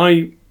 so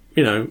I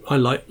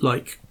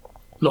like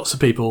lots of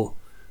people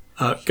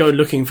go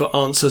looking for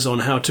answers on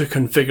how to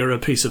configure a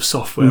piece of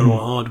software or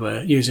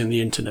hardware using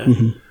the internet.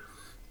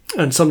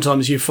 And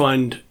sometimes you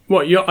find,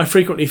 I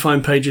frequently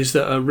find pages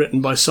that are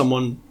written by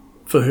someone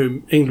for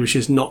whom English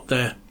is not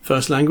their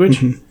first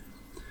language,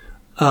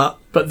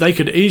 but they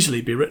could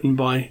easily be written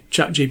by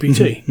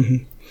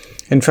ChatGPT.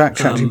 In fact,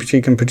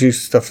 ChatGPT can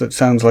produce stuff that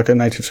sounds like a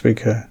native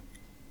speaker.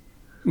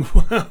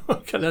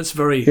 Okay, that's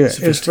very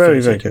sophisticated. It's very,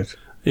 very good.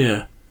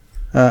 Yeah.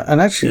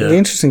 And actually, the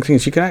interesting thing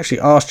is you can actually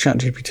ask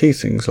ChatGPT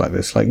things like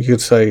this. Like you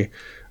could say,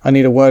 I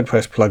need a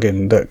WordPress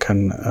plugin that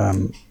can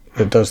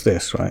that does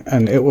this, right?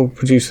 And it will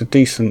produce a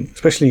decent,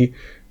 especially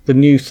the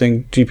new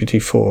thing,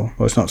 GPT-4.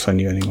 Well, it's not so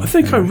new anymore. I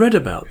think I read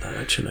about that,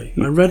 actually.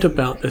 I read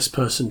about this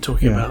person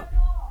talking about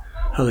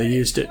how they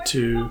used it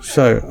to...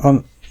 sorry.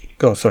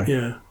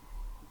 Yeah.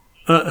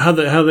 How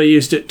they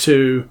used it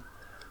to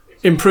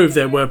improve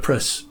their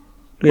WordPress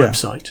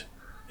website.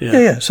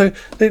 Yeah. So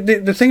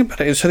the thing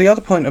about it is, so the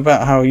other point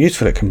about how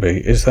useful it can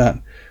be is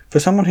that for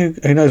someone who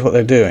knows what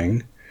they're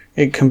doing,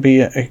 it can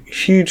be a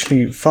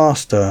hugely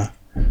faster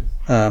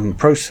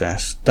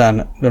process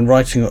than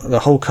writing the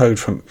whole code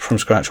from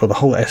scratch or the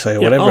whole essay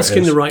or whatever it is.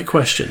 Asking the right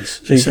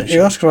questions. So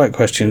you ask the right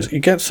questions, you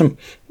get some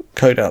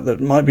code out that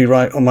might be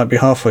right or might be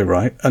halfway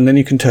right, and then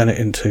you can turn it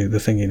into the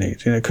thing you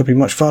need. It could be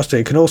much faster.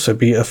 It can also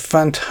be a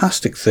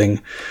fantastic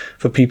thing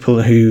for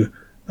people who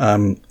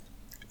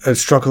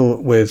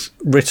struggle with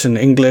written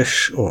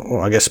English,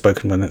 or I guess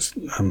spoken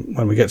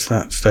when we get to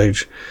that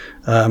stage,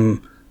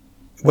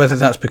 whether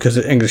that's because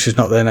English is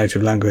not their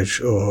native language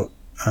or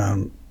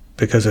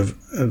because of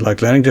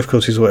like learning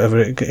difficulties or whatever.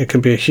 It can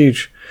be a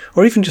huge,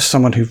 or even just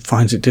someone who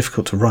finds it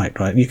difficult to write.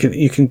 Right?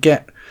 You can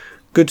get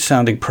good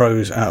sounding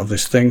prose out of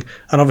this thing.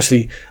 And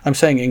obviously, I'm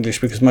saying English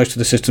because most of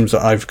the systems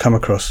that I've come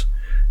across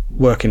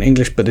work in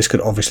English, but this could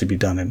obviously be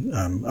done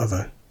in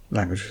other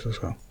languages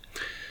as well.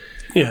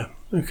 Yeah.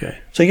 Okay.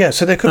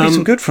 So there could be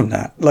some good from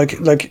that,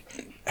 like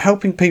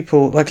helping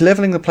people, like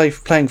leveling the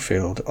playing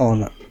field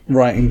on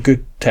writing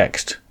good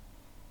text.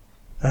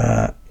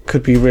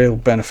 Could be real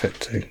benefit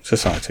to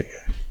society.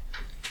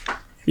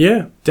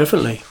 Yeah,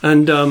 definitely.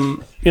 And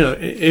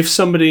if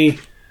somebody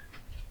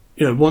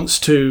wants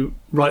to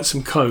write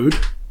some code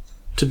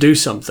to do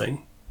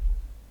something,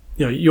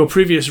 your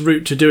previous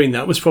route to doing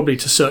that was probably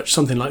to search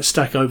something like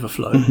Stack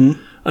Overflow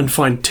and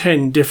find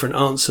 10 different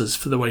answers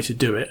for the way to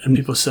do it, and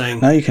people saying,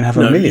 now you can have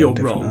a million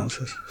different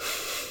answers.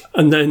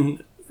 And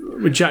then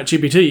with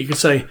ChatGPT you could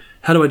say,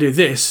 how do I do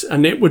this?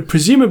 And it would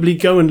presumably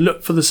go and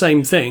look for the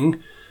same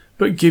thing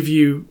but give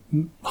you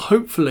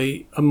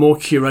hopefully a more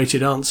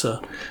curated answer.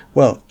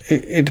 Well,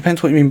 it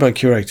depends what you mean by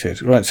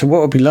curated, right? So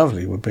what would be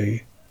lovely would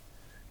be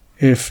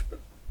if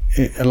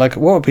what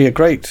would be a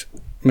great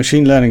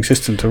machine learning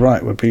system to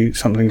write would be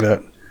something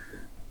that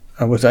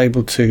was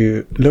able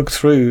to look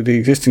through the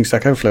existing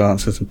Stack Overflow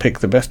answers and pick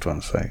the best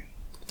ones, say.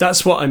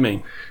 That's what I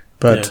mean.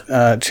 But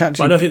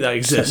ChatGPT, I don't think that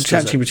exists.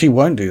 ChatGPT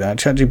won't do that.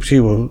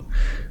 ChatGPT will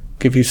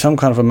give you some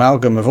kind of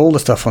amalgam of all the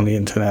stuff on the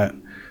internet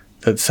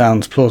that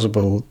sounds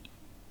plausible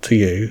to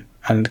you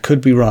and could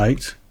be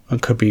right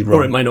and could be wrong.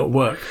 Or it may not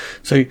work.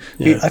 So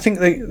I think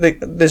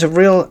there's a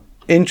real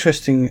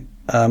interesting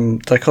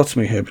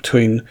dichotomy here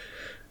between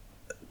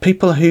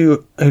people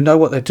who know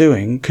what they're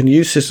doing, can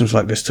use systems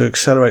like this to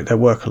accelerate their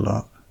work a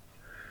lot,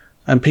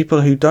 and people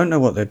who don't know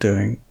what they're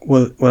doing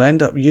will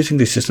end up using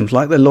these systems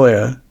like the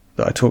lawyer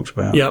that I talked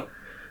about. Yep.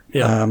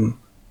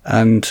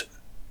 And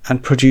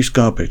produce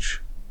garbage.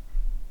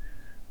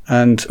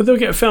 But they'll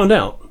get found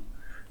out.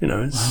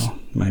 Well,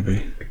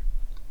 maybe.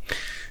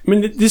 I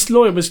mean, this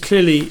lawyer was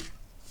clearly,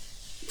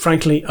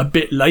 frankly, a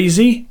bit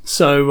lazy.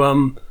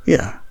 So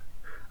yeah.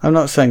 I'm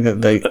not saying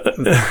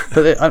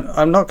that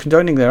I'm not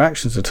condoning their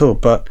actions at all.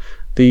 But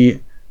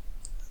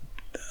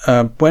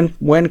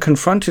when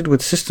confronted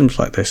with systems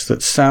like this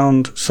that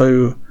sound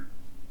so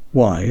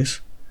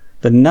wise,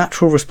 the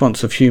natural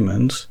response of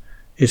humans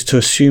is to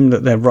assume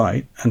that they're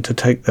right and to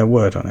take their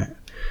word on it.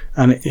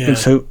 And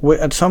so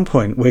at some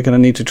point we're going to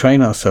need to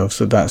train ourselves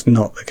that that's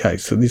not the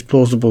case. That these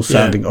plausible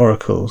sounding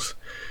oracles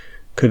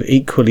could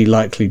equally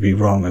likely be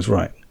wrong as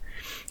right.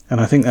 And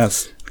I think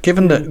that's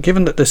given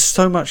that there's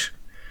so much.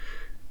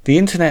 The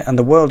internet and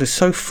the world is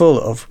so full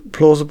of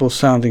plausible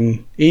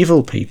sounding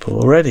evil people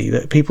already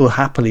that people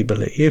happily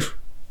believe.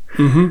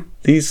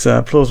 these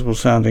plausible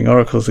sounding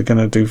oracles are going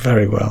to do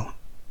very well.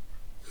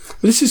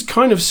 This is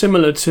kind of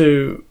similar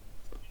to,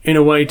 in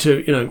a way,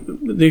 to,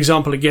 the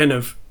example again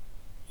of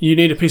you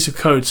need a piece of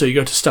code, so you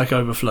go to Stack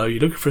Overflow,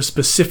 you're looking for a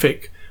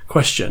specific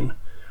question,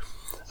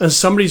 and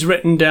somebody's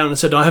written down and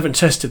said, I haven't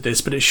tested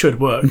this, but it should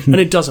work, and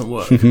it doesn't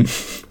work.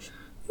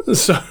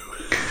 So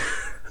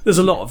there's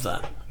a lot of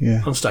that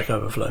on Stack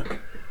Overflow.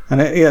 And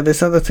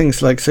there's other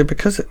things like, so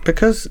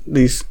because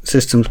these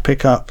systems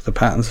pick up the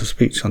patterns of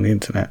speech on the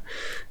internet,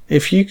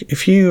 if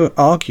you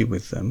argue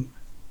with them,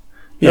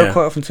 they'll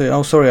quite often say,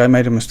 "Oh, sorry, I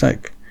made a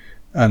mistake,"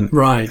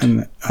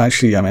 and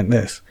actually I meant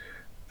this.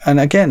 And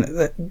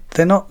again,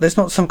 there's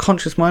not some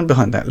conscious mind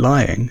behind that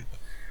lying.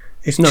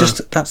 It's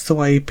just that's the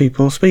way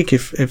people speak.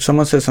 If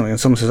someone says something and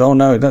someone says, "Oh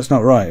no, that's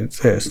not right, it's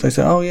this," they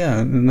say, "Oh yeah,"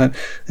 and then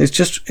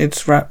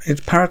it's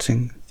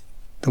parroting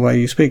the way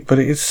you speak, but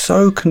it's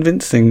so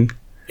convincing.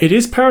 It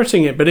is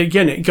parroting it, but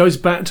again, it goes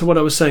back to what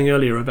I was saying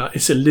earlier about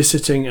it's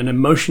eliciting an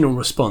emotional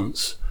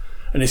response,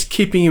 and it's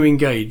keeping you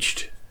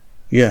engaged.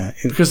 Yeah,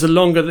 because the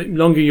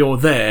longer you're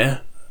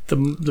there,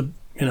 the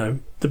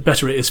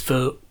better it is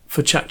for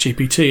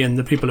ChatGPT and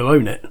the people who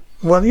own it.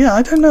 Well, yeah,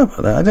 I don't know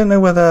about that. I don't know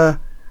whether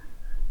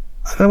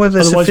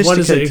Otherwise, why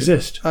does it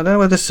exist? I don't know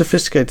whether it's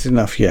sophisticated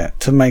enough yet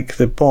to make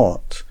the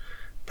bot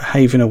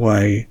behave in a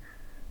way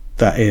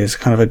that is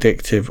kind of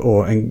addictive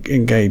or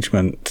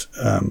engagement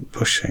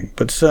pushing.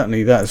 But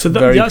certainly that's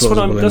very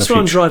plausible. That's what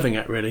I'm driving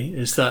at, really,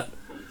 is that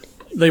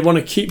they want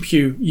to keep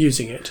you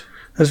using it.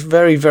 That's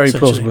very, very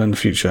plausible in the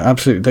future.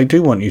 Absolutely. They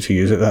do want you to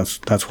use it.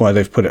 That's why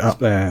they've put it up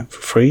there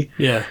for free.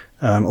 Yeah.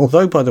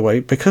 Although, by the way,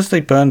 because they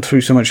burn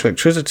through so much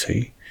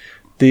electricity,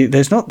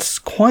 there's not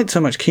quite so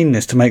much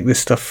keenness to make this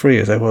stuff free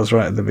as there was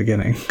right at the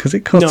beginning, because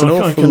it costs an awful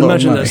lot of money. I can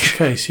imagine that's the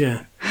case,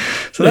 yeah.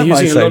 So they're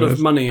using a lot of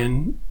money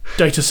in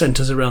data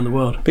centres around the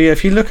world. But yeah,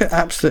 if you look at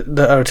apps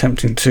that are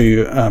attempting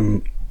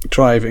to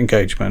drive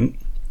engagement,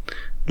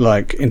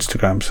 like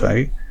Instagram,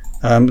 say,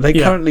 they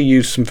currently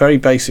use some very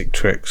basic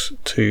tricks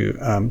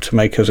to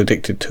make us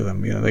addicted to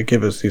them. They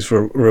give us these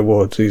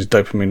rewards, these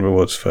dopamine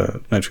rewards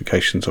for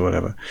notifications or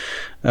whatever.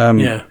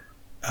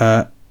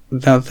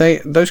 Now,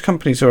 those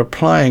companies are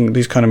applying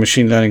these kind of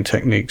machine learning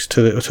techniques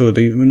to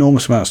the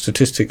enormous amount of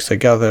statistics they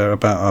gather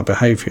about our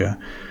behaviour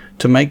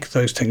to make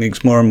those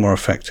techniques more and more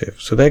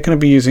effective. So they're going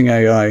to be using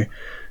AI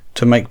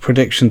to make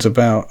predictions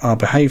about our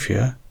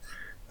behaviour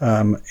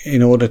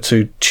in order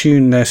to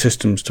tune their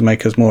systems to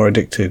make us more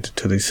addicted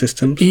to these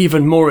systems.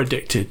 Even more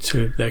addicted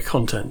to their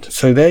content.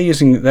 So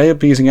they'll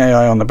be using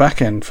AI on the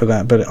back end for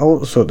that, but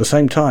also at the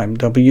same time,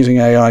 they'll be using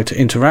AI to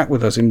interact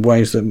with us in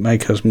ways that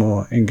make us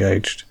more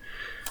engaged.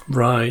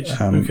 Right.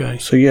 Okay.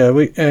 So yeah,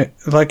 we I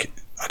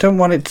don't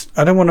want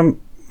to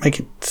make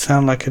it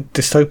sound like a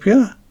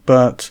dystopia,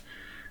 but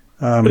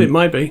it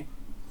might be.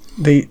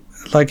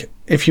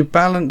 If you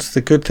balance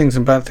the good things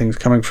and bad things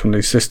coming from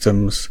these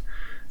systems,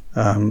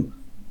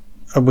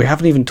 we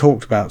haven't even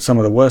talked about some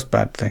of the worst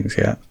bad things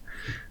yet.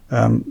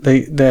 I'm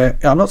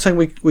not saying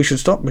we should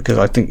stop, because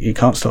I think you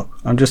can't stop.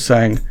 I'm just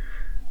saying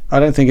I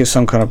don't think it's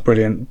some kind of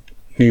brilliant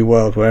new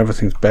world where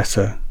everything's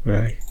better,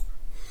 really.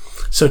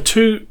 So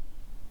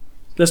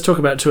let's talk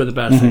about two of the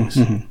bad things.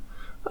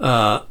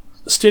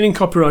 Stealing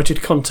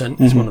copyrighted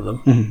content is one of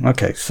them.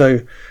 Okay,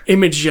 so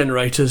image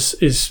generators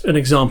is an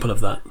example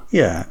of that.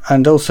 Yeah,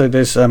 and also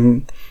there's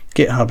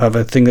GitHub have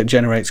a thing that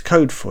generates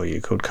code for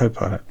you called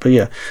Copilot. But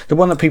yeah, the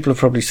one that people have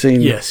probably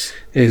seen is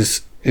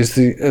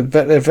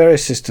there are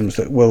various systems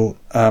that will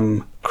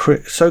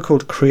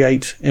so-called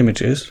create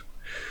images.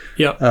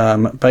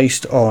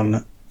 Based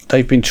on,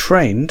 they've been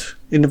trained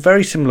in a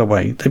very similar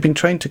way. They've been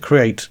trained to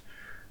create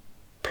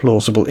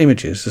plausible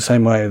images, the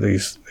same way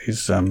these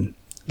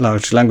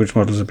large language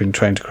models have been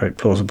trained to create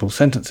plausible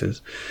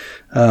sentences.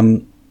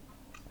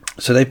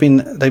 So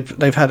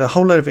they've had a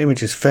whole load of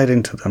images fed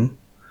into them,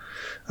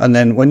 and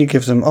then when you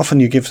give them, often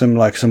you give them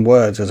like some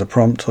words as a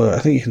prompt, or I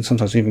think you can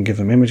sometimes even give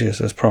them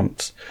images as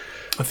prompts.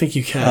 I think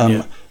you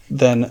can.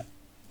 Then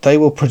they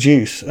will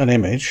produce an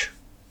image,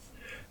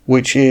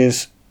 which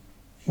is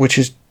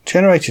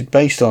generated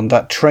based on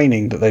that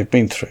training that they've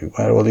been through,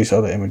 where all these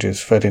other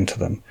images fed into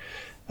them,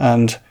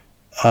 and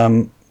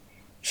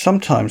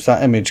sometimes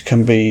that image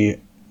can be,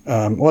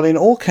 in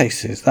all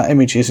cases, that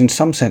image is in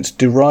some sense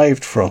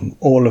derived from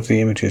all of the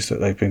images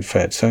that they've been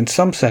fed. So in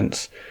some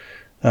sense,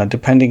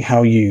 depending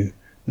how you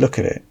look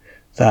at it,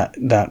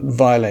 that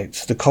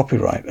violates the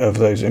copyright of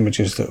those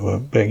images that were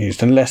being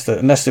used, unless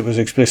it was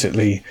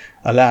explicitly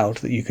allowed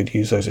that you could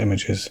use those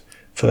images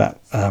for that.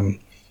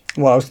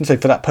 I was going to say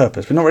for that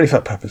purpose, but not really for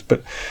that purpose.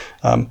 But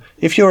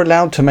if you're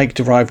allowed to make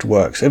derived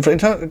works,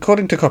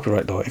 according to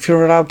copyright law, if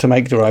you're allowed to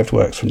make derived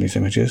works from these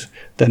images,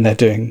 then they're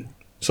doing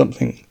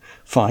something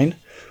fine.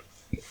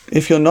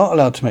 If you're not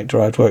allowed to make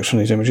derived works from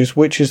these images,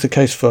 which is the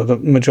case for the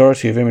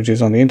majority of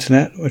images on the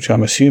internet, which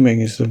I'm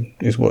assuming is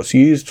what's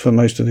used for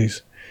most of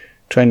these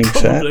training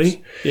sets,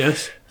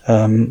 yes.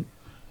 Then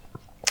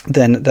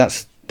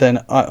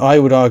I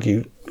would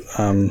argue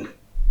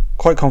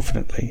quite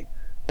confidently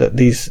that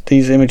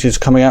these images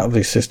coming out of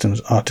these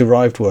systems are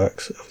derived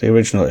works of the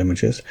original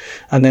images,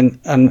 and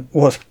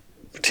what's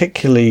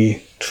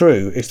particularly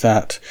true is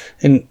that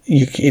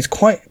it's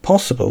quite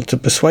possible to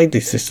persuade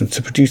these systems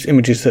to produce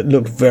images that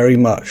look very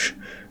much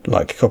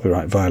like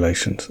copyright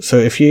violations. So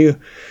if you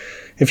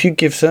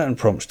give certain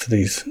prompts to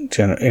these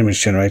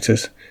image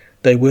generators,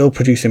 they will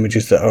produce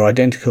images that are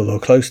identical or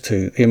close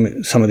to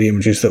some of the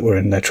images that were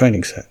in their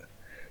training set.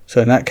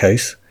 So in that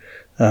case,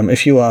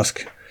 if you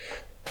ask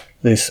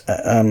this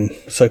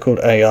so-called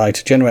AI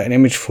to generate an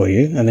image for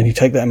you, and then you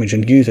take that image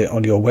and use it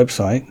on your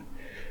website,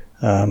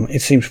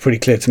 it seems pretty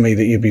clear to me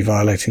that you'd be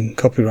violating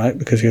copyright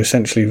because you're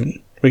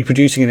essentially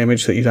reproducing an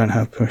image that you don't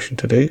have permission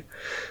to do.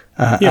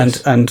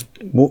 Yes. And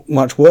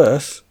much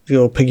worse,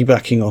 you're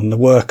piggybacking on the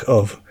work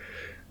of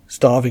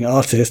starving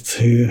artists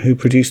who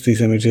produce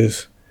these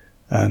images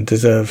and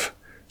deserve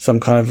some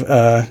kind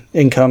of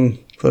income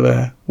for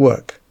their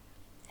work.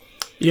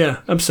 Yeah,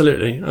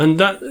 absolutely. And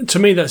that, to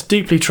me, that's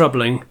deeply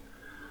troubling.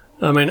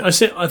 I mean, I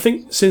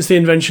think since the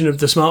invention of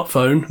the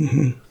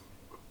smartphone,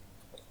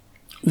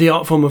 the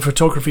art form of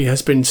photography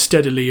has been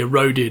steadily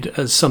eroded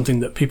as something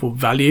that people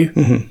value.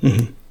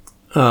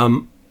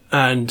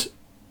 And,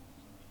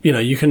 you know,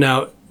 you can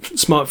now,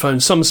 some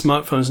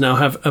smartphones now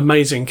have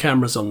amazing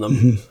cameras on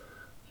them.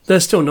 They're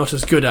still not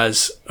as good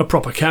as a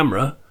proper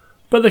camera,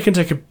 but they can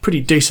take a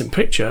pretty decent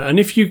picture. And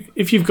if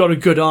you've got a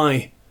good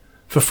eye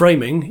for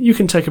framing, you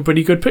can take a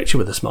pretty good picture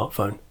with a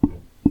smartphone.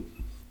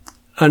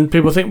 And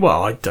people think,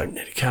 well, I don't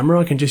need a camera,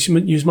 I can just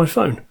use my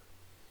phone.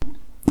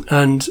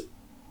 And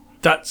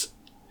that's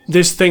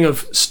this thing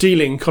of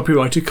stealing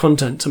copyrighted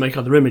content to make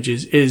other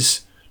images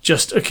is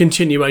just a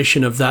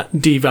continuation of that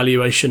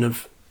devaluation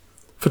of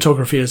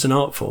photography as an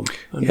art form,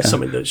 and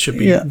something that should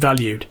be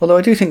valued. Although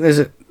I do think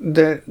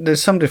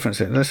there's some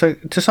difference in it. So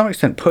to some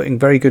extent, putting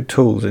very good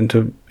tools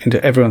into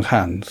everyone's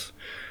hands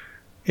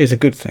is a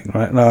good thing,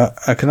 right? Now,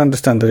 I can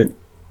understand that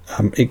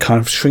it kind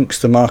of shrinks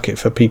the market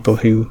for people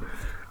who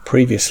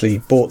previously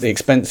bought the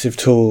expensive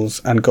tools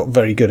and got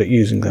very good at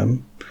using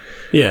them.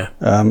 Yeah.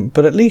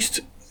 But at least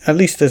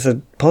there's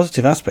a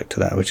positive aspect to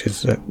that, which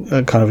is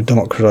a kind of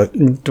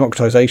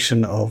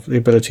democratization of the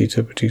ability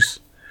to produce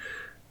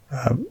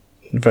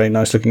very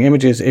nice looking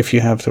images if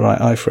you have the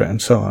right eye for it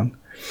and so on.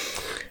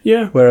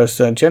 Yeah.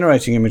 Whereas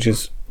generating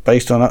images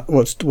based on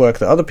what's work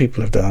that other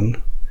people have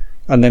done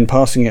and then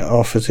passing it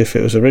off as if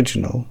it was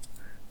original,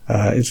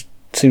 it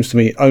seems to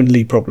me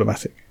only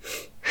problematic.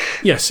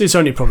 Yes, it's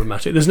only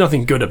problematic. There's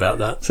nothing good about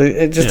that.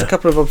 So just a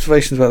couple of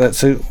observations about that.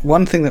 So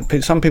one thing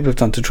that some people have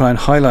done to try and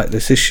highlight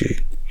this issue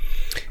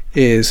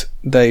is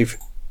they've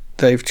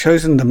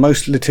chosen the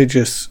most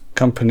litigious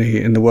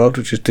company in the world,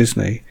 which is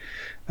Disney,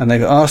 and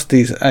they've asked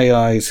these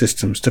AI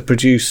systems to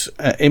produce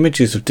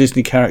images of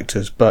Disney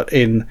characters, but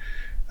in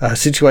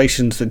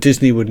situations that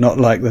Disney would not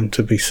like them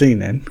to be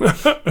seen in.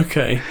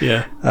 Okay,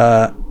 yeah.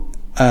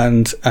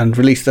 And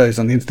release those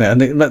on the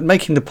internet, and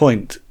making the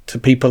point to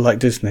people like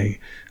Disney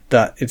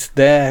that it's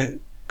their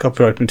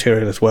copyright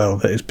material as well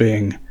that is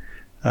being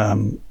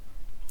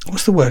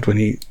what's the word when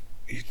you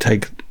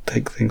take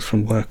things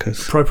from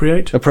workers?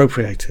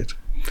 Appropriated.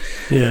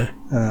 Yeah.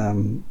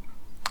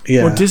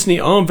 Well, Disney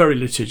are very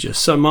litigious.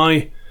 So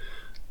my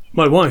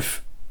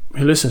wife,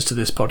 who listens to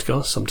this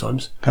podcast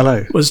sometimes,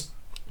 hello.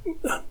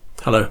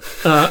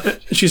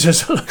 She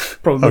says hello,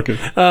 probably.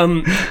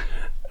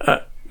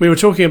 Okay. We were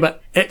talking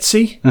about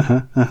Etsy,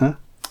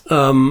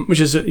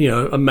 which is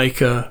a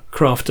maker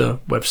crafter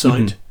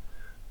website,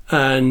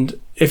 and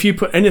if you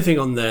put anything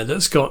on there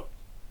that's got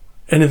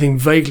anything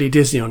vaguely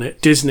Disney on it,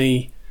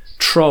 Disney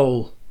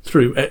troll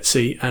through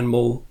Etsy and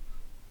will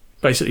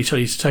basically tell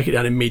you to take it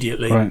down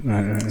immediately.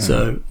 Right.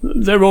 So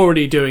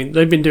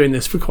they've been doing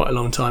this for quite a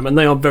long time, and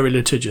they are very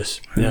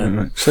litigious.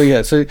 Right.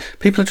 So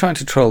people are trying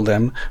to troll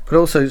them, but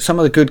also some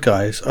of the good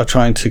guys are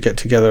trying to get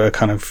together a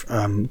kind of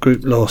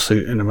group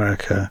lawsuit in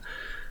America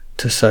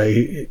to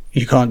say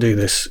you can't do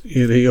this,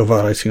 you're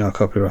violating our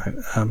copyright.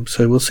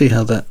 So we'll see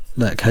how that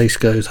case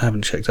goes. I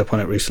haven't checked up on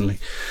it recently,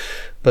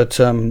 but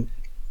I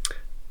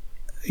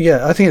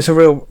think it's a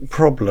real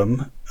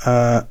problem,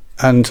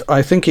 and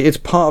I think it's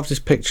part of this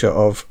picture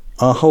of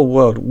our whole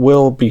world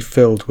will be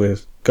filled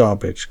with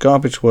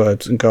garbage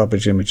words and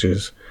garbage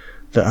images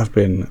that have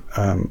been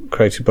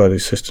created by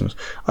these systems.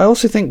 I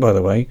also think, by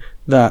the way,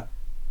 that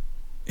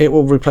it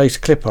will replace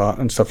clip art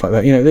and stuff like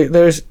that.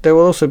 There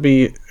will also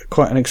be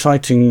quite an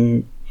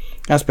exciting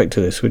aspect to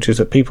this, which is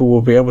that people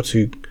will be able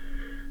to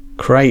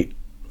create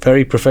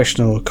very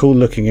professional,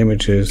 cool-looking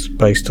images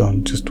based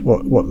on just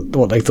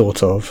what they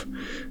thought of,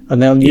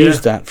 and they'll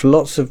use that for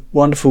lots of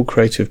wonderful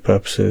creative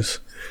purposes,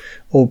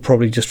 or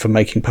probably just for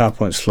making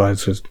PowerPoint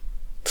slides with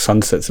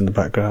sunsets in the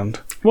background.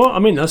 Well, I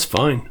mean, that's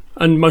fine,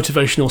 and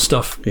motivational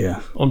stuff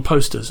on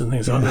posters and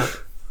things like that.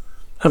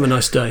 Have a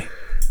nice day.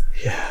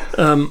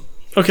 Yeah.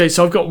 Okay,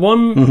 so I've got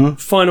one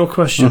final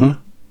question.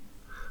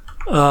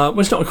 Well,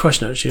 it's not a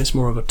question, actually. It's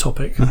more of a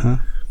topic.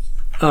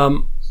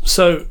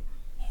 So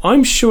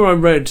I'm sure I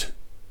read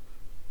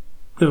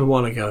a little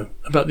while ago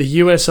about the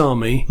US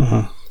Army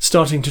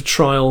starting to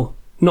trial,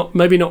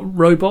 maybe not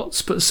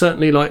robots, but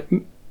certainly like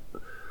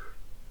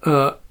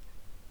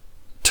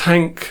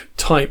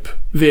tank-type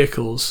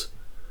vehicles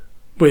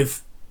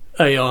with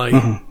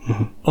AI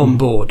on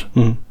board,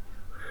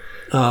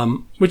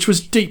 which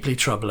was deeply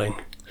troubling.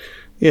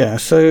 Yeah.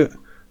 So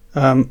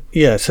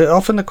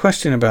often the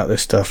question about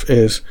this stuff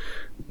is,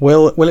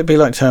 will it be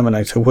like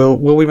Terminator? Will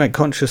we make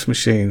conscious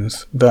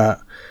machines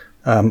that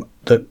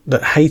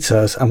hate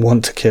us and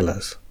want to kill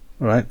us?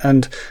 Right.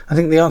 And I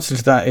think the answer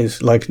to that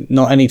is like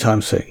not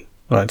anytime soon.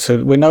 Right.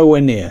 So we're nowhere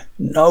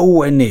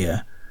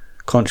near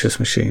conscious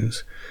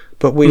machines,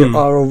 but we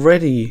are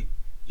already.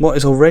 What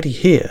is already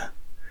here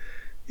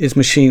is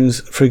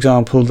machines, for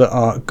example, that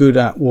are good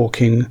at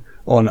walking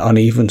on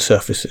uneven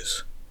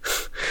surfaces,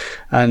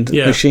 and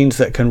machines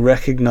that can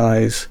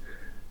recognize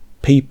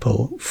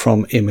people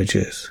from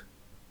images,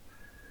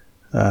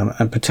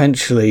 and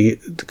potentially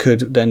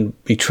could then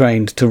be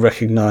trained to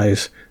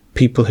recognize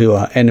people who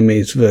are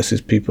enemies versus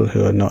people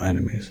who are not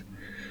enemies.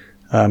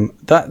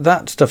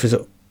 That stuff is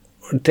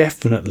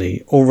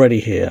definitely already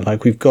here.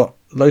 Like we've got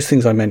those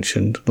things I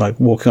mentioned, like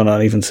walking on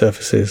uneven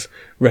surfaces,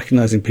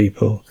 recognizing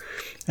people,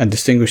 and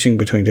distinguishing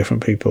between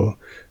different people.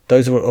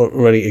 Those are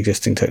already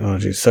existing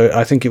technologies. So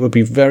I think it would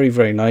be very,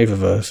 very naive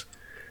of us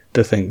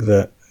to think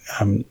that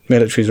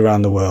militaries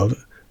around the world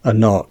are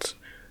not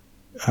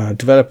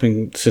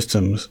developing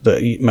systems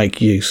that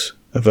make use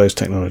of those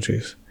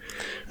technologies.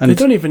 And they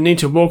don't even need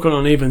to walk on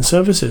uneven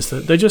surfaces.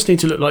 They just need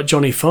to look like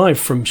Johnny Five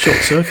from Short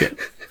Circuit.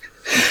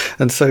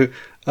 And so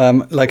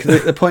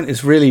the point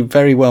is really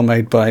very well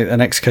made by an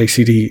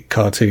XKCD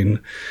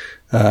cartoon,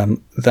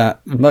 that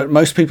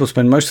most people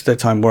spend most of their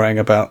time worrying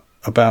about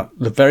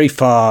the very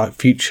far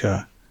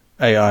future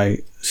AI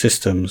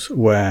systems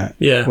where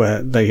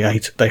they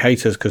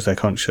hate us because they're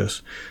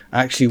conscious.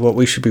 Actually, what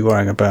we should be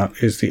worrying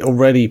about is the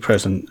already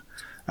present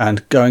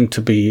and going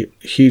to be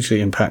hugely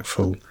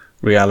impactful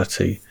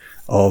reality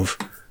of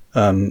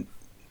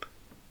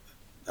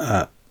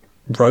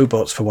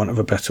robots, for want of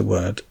a better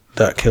word,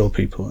 that kill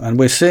people. And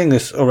we're seeing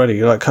this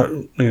already. Like,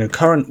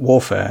 current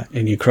warfare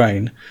in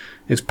Ukraine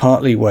is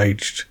partly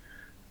waged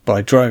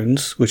by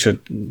drones, which are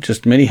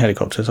just mini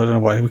helicopters. I don't know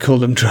why we call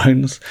them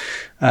drones.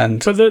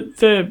 But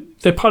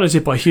they're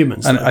piloted by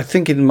humans. And I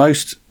think in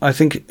most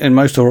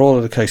or all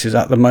of the cases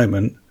at the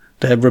moment,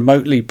 they're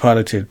remotely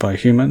piloted by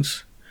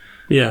humans.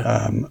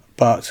 Yeah.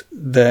 But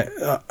there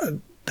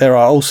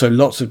are also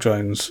lots of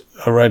drones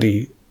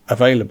already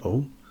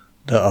available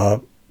that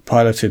are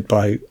piloted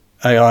by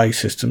AI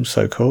systems,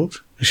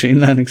 so-called machine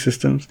learning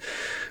systems,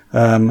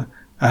 and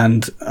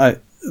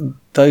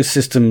those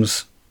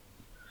systems.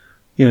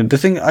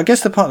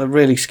 The part that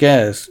really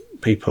scares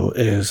people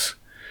is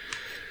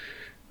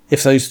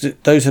if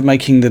those are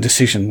making the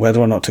decision whether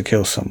or not to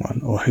kill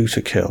someone or who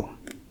to kill,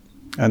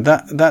 and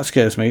that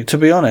scares me. To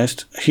be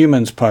honest,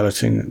 humans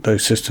piloting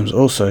those systems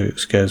also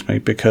scares me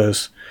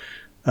because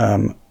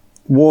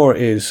war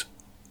is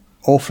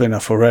awful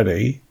enough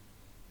already,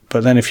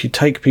 but then if you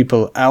take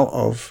people out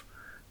of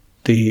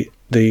the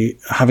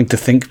having to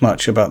think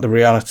much about the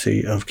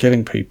reality of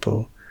killing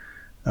people,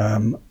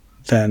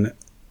 then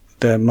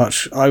they're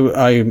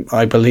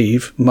I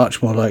believe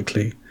much more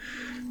likely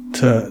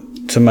to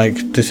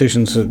make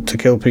decisions to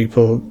kill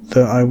people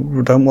that I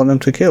don't want them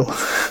to kill.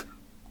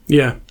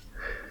 Yeah,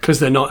 because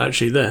they're not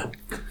actually there.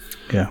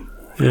 Yeah.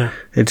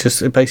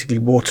 It's basically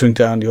watering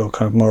down your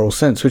kind of moral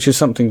sense, which is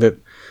something that,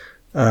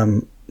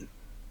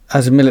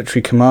 as a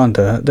military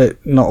commander,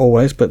 that not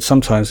always, but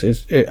sometimes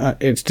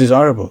it's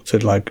desirable to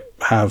like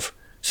have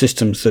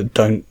systems that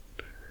don't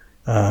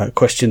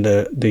question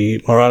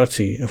the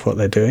morality of what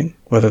they're doing,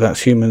 whether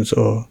that's humans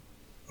or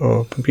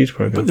computer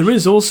programs. But there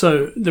is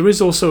also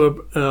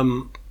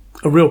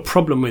a real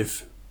problem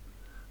with.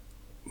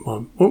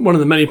 Well, one of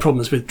the many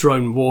problems with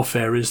drone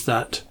warfare is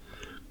that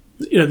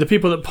the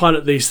people that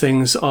pilot these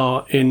things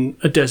are in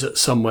a desert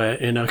somewhere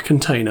in a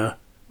container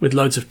with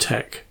loads of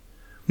tech,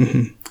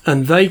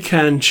 and they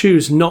can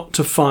choose not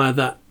to fire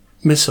that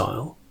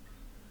missile.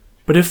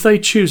 But if they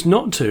choose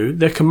not to,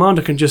 their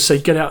commander can just say,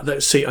 "Get out of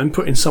that seat. I'm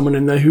putting someone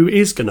in there who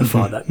is going to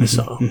fire that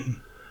missile."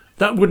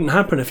 That wouldn't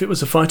happen if it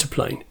was a fighter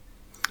plane.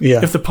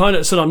 Yeah. If the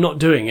pilot said, "I'm not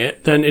doing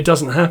it," then it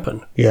doesn't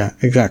happen. Yeah,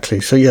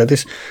 exactly. So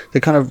the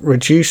kind of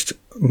reduced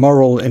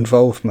moral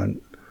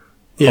involvement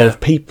of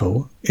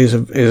people is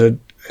a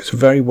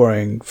very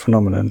worrying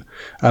phenomenon,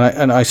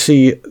 and I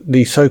see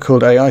the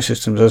so-called AI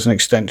systems as an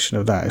extension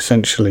of that.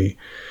 Essentially,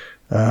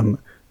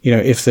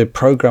 if the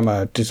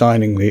programmer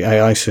designing the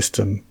AI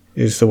system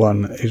is the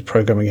one who's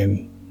programming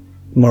in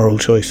moral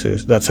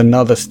choices, that's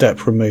another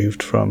step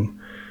removed from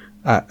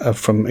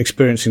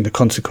experiencing the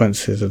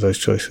consequences of those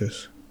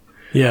choices.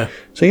 Yeah.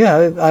 So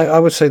I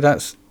would say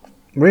that's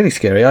really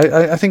scary.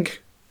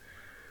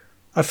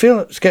 I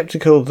feel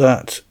skeptical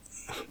that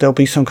there'll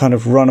be some kind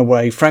of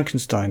runaway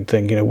Frankenstein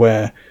thing,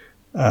 where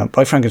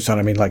by Frankenstein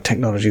I mean like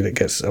technology that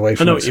gets away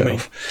from itself. I know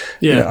what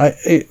you mean. Yeah.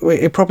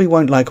 It probably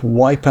won't like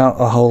wipe out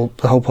the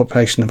whole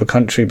population of a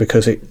country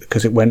because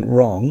it went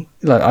wrong.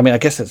 I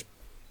guess it's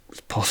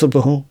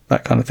possible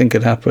that kind of thing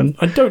could happen.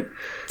 I don't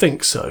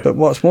think so. But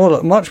what's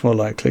much more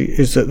likely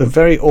is that the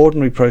very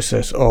ordinary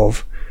process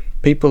of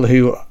people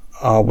who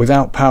are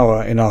without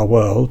power in our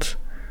world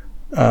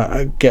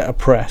get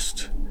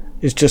oppressed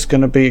is just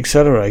going to be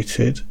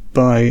accelerated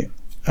by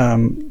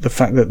the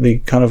fact that the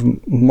kind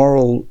of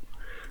moral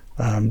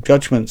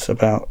judgments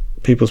about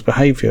people's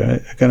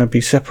behaviour are going to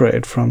be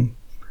separated from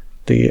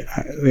the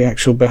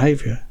actual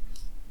behaviour.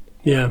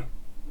 Yeah.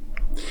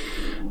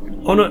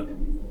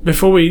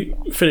 Before we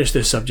finish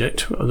this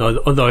subject,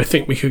 although I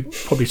think we could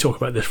probably talk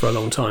about this for a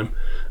long time,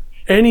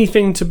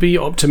 anything to be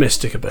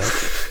optimistic about?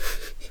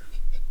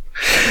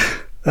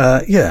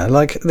 Yeah,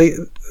 like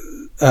the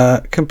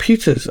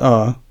computers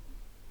are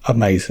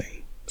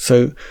amazing.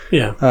 So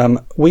yeah,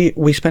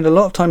 we spend a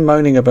lot of time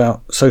moaning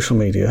about social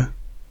media.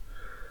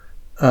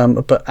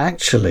 But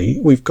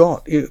actually,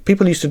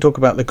 people used to talk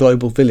about the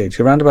global village.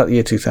 Around about the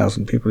year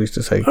 2000, people used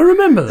to say, I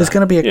remember that. There's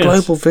going to be a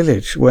global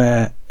village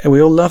where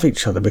we all love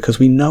each other because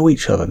we know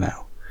each other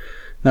now.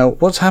 Now,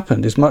 what's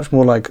happened is much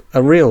more like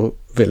a real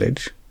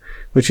village,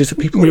 which is that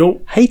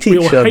people hate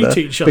each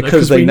other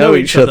because they know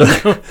each other.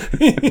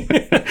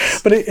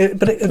 But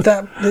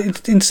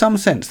in some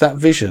sense, that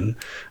vision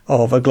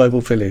of a global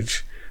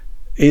village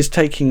is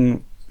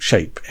taking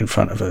shape in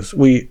front of us.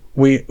 We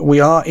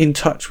are in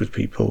touch with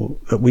people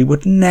that we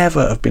would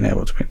never have been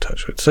able to be in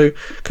touch with. So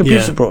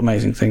computers have brought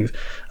amazing things.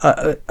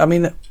 I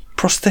mean,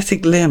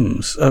 prosthetic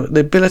limbs,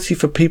 the ability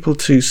for people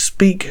to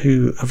speak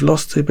who have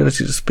lost the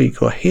ability to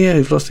speak, or hear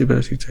who've lost the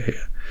ability to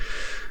hear.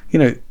 You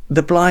know,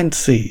 the blind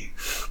see.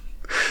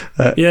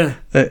 There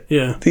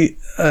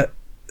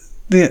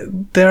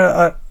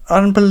are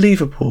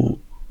unbelievable.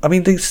 I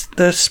mean,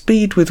 the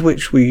speed with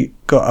which we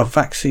got a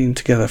vaccine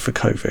together for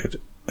COVID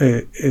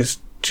is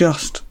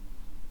just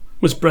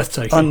was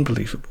breathtaking,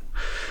 unbelievable.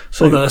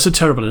 So, although that's a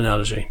terrible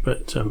analogy,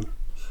 but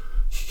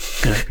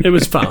it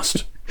was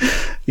fast.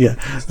 Yeah.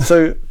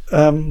 So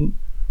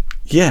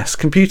yes,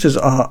 computers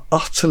are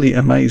utterly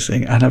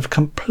amazing and have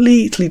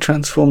completely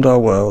transformed our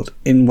world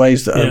in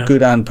ways that are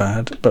good and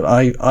bad. But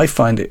I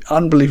find it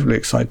unbelievably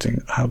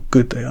exciting how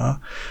good they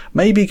are.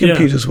 Maybe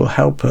computers will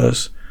help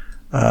us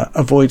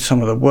avoid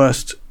some of the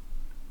worst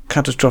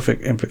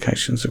catastrophic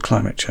implications of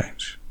climate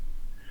change.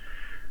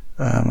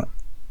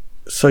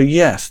 So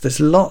yes, there's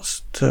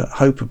lots to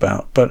hope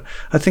about, but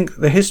I think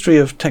the history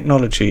of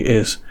technology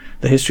is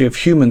the history of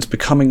humans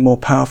becoming more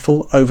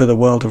powerful over the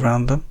world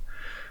around them.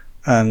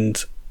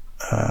 And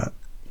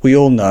we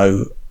all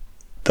know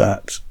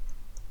that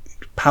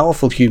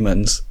powerful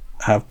humans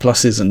have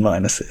pluses and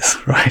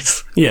minuses, right?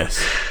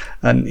 Yes.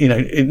 And, you know,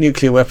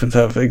 nuclear weapons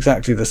have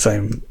exactly the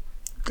same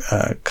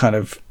kind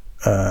of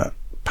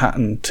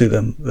pattern to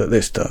them that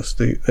this does.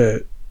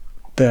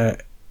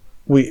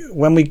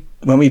 When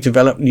we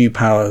develop new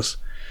powers,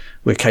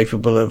 we're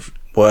capable of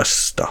worse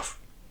stuff.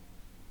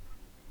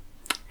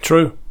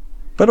 True.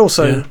 But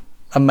also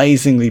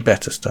amazingly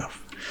better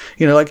stuff.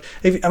 You know, like,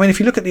 if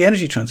you look at the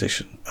energy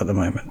transition at the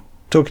moment,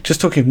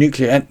 talking of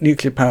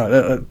nuclear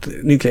power,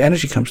 nuclear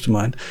energy comes to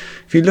mind.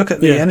 If you look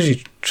at the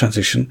energy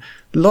transition,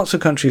 lots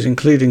of countries,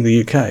 including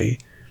the UK,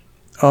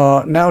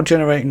 are now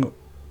generating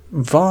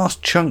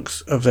vast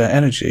chunks of their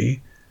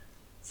energy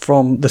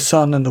from the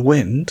sun and the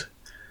wind,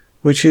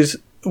 which, you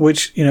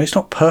know, it's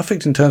not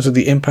perfect in terms of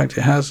the impact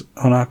it has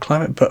on our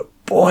climate, but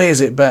boy,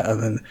 is it better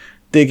than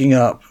digging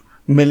up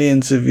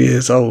millions of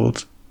years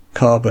old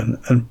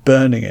carbon and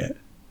burning it.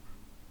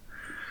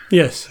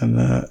 Yes.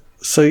 And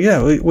so,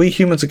 yeah, we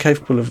humans are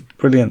capable of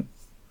brilliant.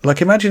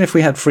 Like, imagine if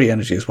we had free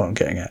energy, is what I'm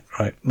getting at,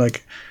 right?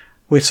 Like,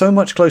 we're so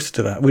much closer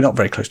to that. We're not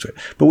very close to it,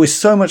 but we're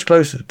so much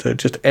closer to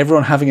just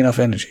everyone having enough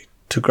energy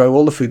to grow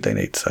all the food they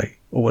need, say,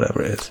 or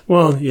whatever it is.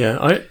 Well,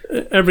 yeah.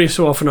 Every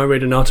so often I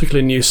read an article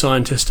in New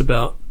Scientist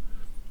about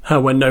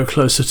how we're no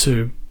closer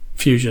to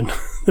fusion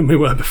than we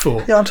were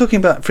before. Yeah, I'm talking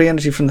about free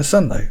energy from the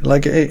sun, though.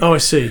 Like, I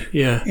see.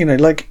 Yeah. You know,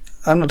 like,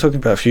 I'm not talking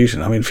about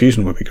fusion. I mean,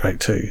 fusion would be great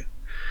too,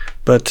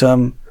 but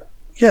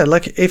yeah,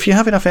 like, if you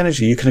have enough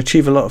energy, you can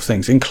achieve a lot of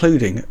things,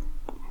 including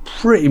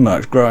pretty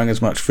much growing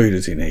as much food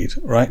as you need,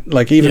 right?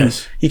 Like, you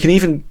can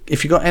even,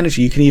 if you've got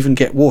energy, you can even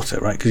get water,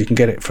 right? Because you can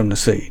get it from the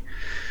sea.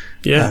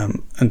 Yeah.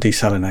 And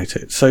desalinate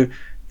it. So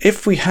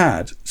if we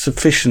had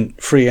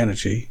sufficient free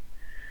energy,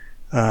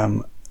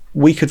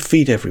 we could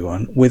feed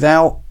everyone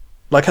without,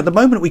 like, at the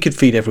moment we could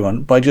feed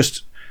everyone by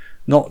just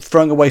not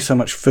throwing away so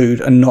much food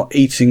and not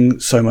eating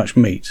so much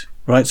meat,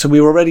 right? So we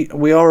are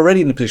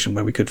already in a position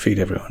where we could feed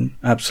everyone,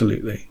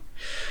 absolutely.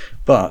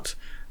 But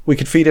we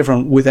could feed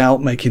everyone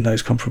without making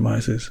those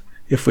compromises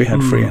if we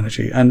had free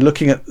energy. And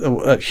looking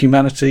at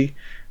humanity,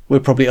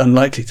 we're probably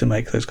unlikely to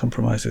make those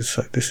compromises.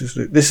 So this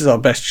is our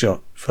best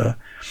shot for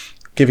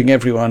giving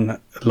everyone,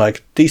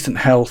 like, decent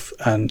health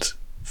and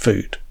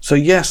food. So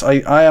yes,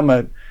 I am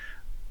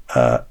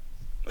a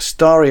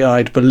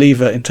starry-eyed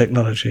believer in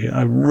technology.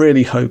 I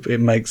really hope it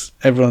makes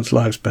everyone's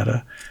lives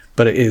better,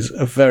 but it is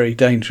a very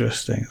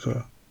dangerous thing as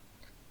well.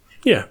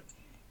 Yeah.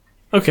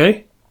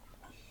 Okay.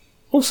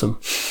 Awesome.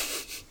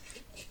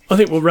 I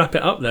think we'll wrap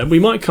it up there. We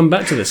might come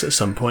back to this at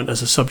some point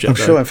as a subject. I'm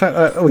sure. In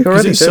fact, we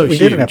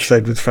did an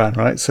episode with Fran,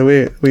 right? So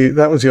we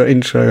that was your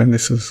intro, and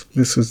this was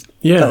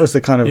that was the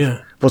kind of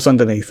what's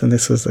underneath, and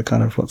this was the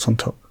kind of what's on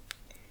top.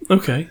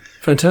 Okay,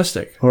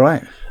 fantastic. All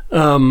right.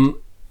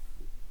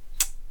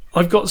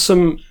 I've got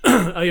some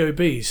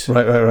AOBs.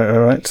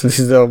 Right. So this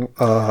is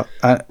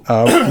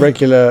our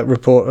regular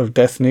report of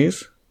death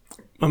news.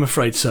 I'm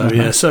afraid so,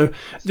 yeah. So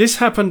this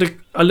happened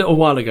a little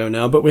while ago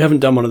now, but we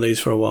haven't done one of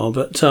these for a while.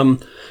 But film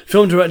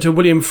director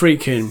William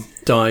Friedkin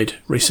died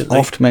recently.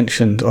 Oft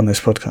mentioned on this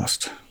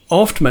podcast,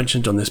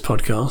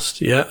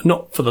 yeah.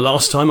 Not for the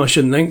last time, I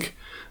shouldn't think.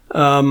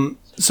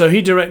 So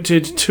he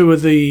directed two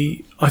of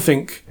the, I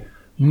think,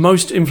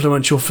 most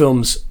influential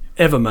films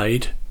ever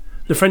made,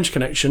 The French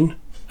Connection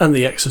and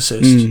The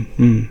Exorcist,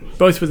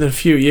 both within a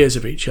few years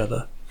of each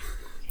other.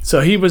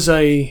 So he was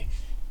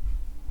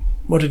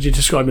what did he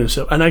describe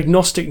himself? An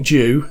agnostic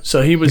Jew.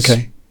 So he was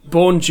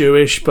born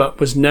Jewish, but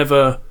was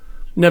never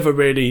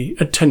really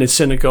attended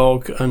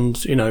synagogue, and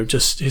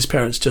just his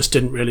parents just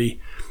didn't really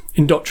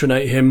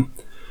indoctrinate him.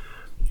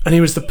 And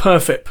he was the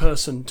perfect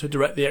person to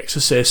direct The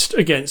Exorcist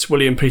against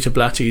William Peter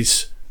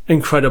Blatty's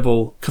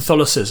incredible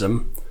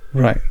Catholicism.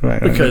 Right.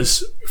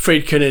 Because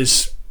Friedkin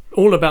is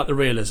all about the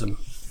realism.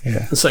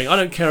 Yeah. And saying, I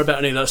don't care about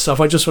any of that stuff.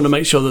 I just want to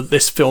make sure that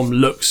this film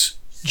looks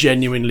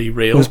genuinely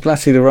real. Was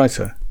Blatty the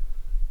writer?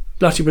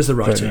 Blatty was the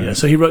writer, yeah.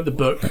 So he wrote the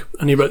book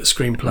and he wrote the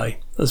screenplay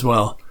as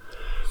well.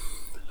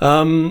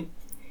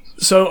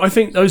 So I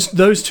think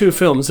those two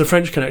films, The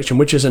French Connection,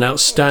 which is an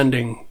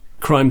outstanding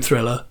crime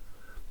thriller,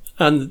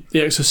 and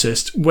The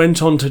Exorcist,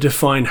 went on to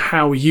define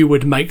how you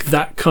would make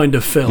that kind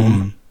of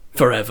film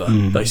forever,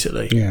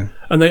 basically. Yeah.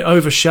 And they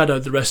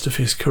overshadowed the rest of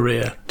his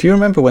career. Do you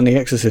remember when The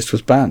Exorcist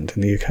was banned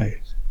in the UK?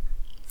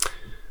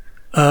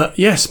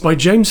 Yes, by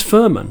James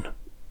Furman.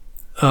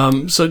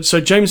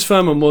 So James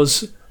Furman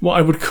was what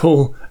I would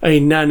call a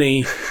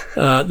nanny,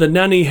 the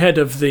nanny head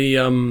of the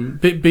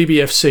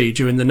BBFC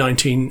during the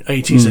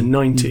 1980s and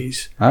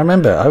 90s. I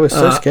remember. I was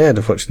so scared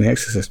of watching The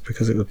Exorcist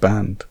because it was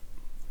banned.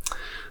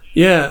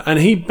 Yeah, and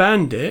he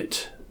banned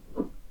it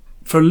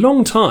for a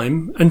long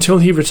time until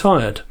he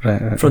retired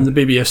from the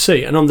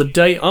BBFC. And on the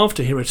day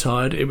after he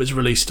retired, it was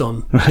released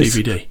on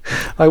DVD.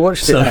 I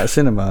watched it at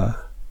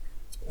cinema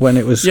when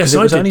it was... Yes, it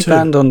was only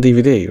banned on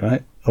DVD,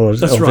 right?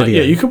 That's right,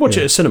 video. yeah. You could watch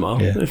it at cinema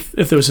if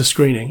there was a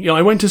screening. Yeah,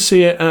 I went to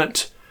see it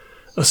at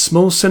a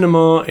small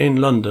cinema in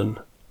London,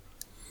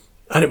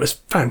 and it was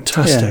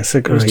fantastic. Yeah, it's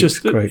a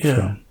great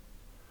film.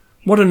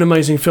 What an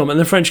amazing film. And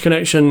The French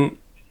Connection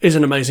is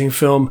an amazing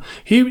film.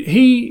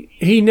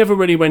 He never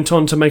really went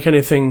on to make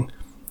anything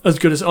as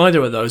good as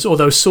either of those,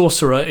 although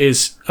Sorcerer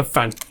is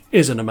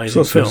an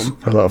amazing film.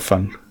 A lot of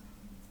fun.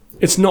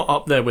 It's not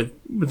up there with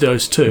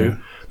those two. Yeah.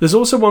 There's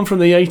also one from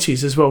the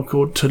 80s as well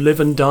called To Live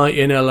and Die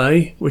in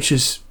LA, which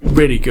is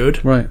really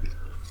good. Right.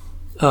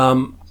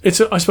 I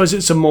suppose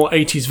it's a more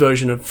 80s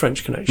version of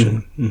French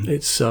Connection.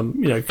 It's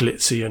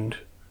glitzy and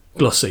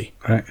glossy.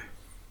 Right.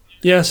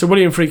 Yeah, so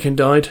William Friedkin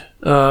died,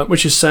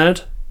 which is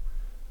sad.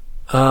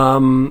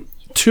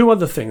 Two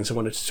other things I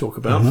wanted to talk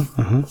about.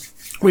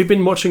 We've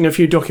been watching a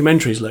few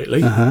documentaries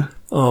lately.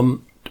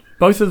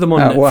 Both of them on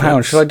Netflix. Well, hang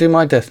on. Should I do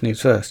my death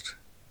news first?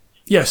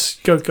 Yes,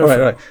 go for it.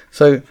 Right.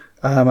 So,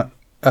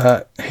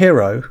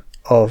 hero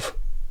of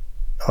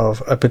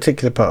a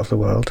particular part of the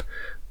world,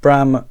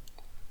 Bram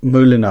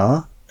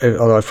Moulinar,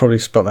 although I've probably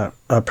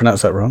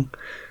pronounced that wrong,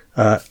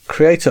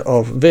 creator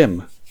of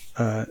Vim,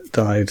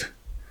 died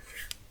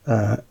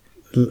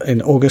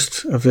in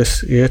August of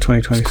this year,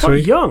 2023. He's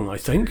quite young, I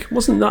think.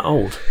 Wasn't that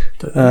old?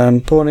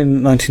 Born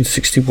in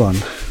 1961.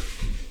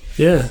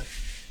 Yeah.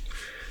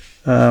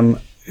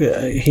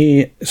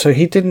 He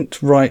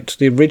didn't write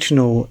the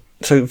original.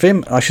 So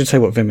Vim, I should say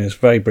what Vim is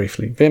very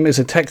briefly. Vim is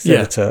a text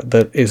editor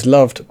that is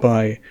loved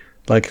by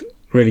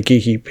really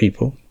geeky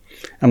people,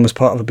 and was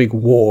part of a big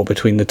war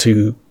between the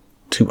two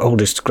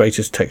oldest,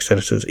 greatest text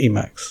editors,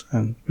 Emacs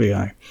and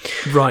VI.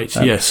 Right.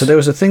 Yes. So there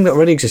was a thing that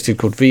already existed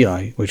called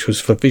VI, which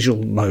was for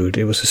visual mode.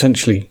 It was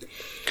essentially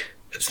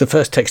it's the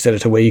first text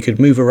editor where you could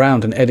move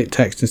around and edit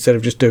text instead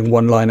of just doing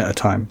one line at a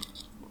time.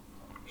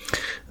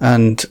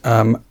 And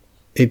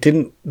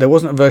there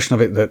wasn't a version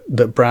of it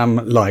that Bram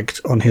liked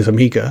on his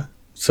Amiga.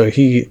 So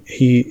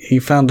he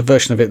found a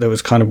version of it that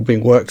was kind of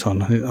being worked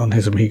on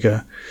his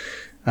Amiga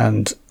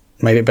and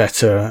made it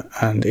better,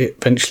 and it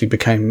eventually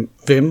became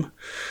Vim,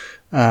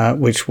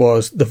 which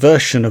was the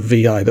version of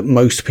VI that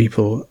most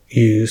people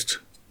used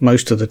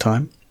most of the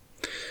time.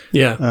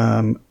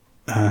 Yeah.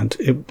 And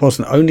it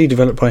wasn't only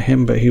developed by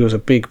him, but he was a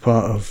big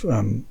part of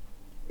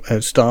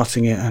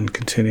starting it and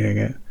continuing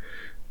it.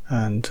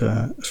 And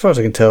as far as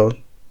I can tell, a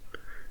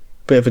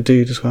bit of a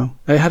dude as well.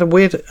 It had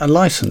a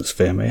license,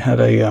 Vim. It had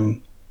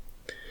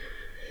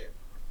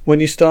when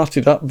you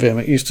started up Vim,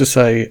 it used to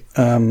say,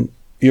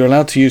 you're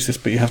allowed to use this,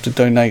 but you have to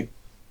donate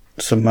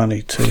some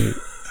money to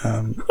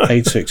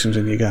AIDS victims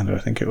in Uganda, I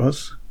think it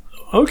was.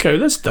 Okay,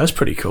 that's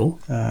pretty cool.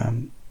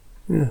 And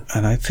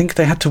I think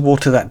they had to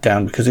water that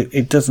down because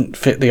it doesn't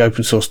fit the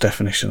open source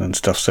definition and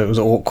stuff, so it was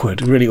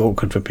awkward, really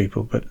awkward for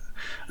people. But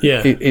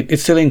yeah, it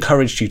still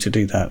encouraged you to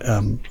do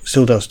that.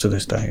 Still does to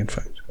this day, in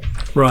fact.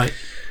 Right.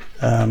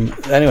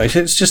 Anyways,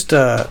 it's just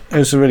it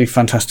was a really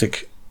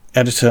fantastic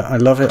editor. I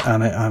love it,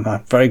 and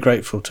I'm very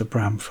grateful to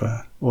Bram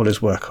for all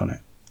his work on it.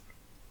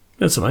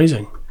 That's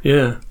amazing.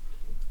 Yeah.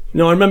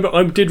 No, I remember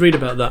I did read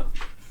about that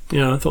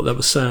Yeah, I thought that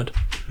was sad.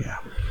 Yeah.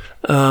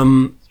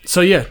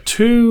 So yeah,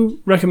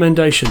 2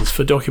 recommendations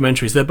for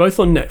documentaries. They're both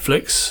on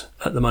Netflix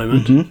at the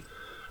moment.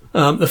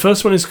 Mm-hmm. The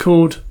first one is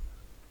called,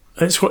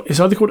 it's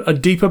either called A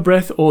Deeper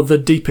Breath or The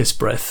Deepest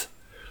Breath,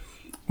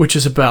 which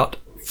is about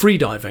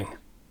freediving.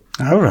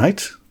 All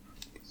right.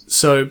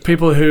 So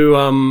people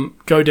who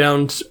go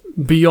down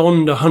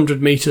beyond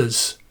 100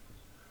 meters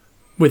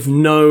with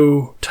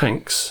no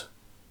tanks,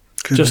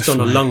 just on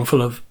a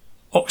lungful of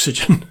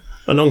oxygen,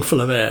 a lungful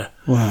of air.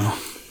 Wow.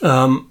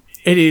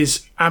 It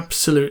is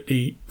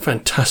absolutely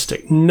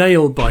fantastic,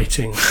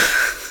 nail-biting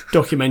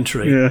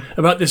documentary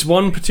about this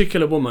one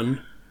particular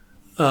woman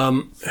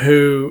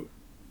who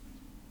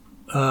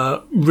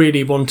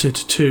really wanted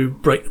to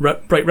break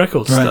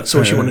records. Right, that's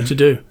all she wanted to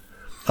do.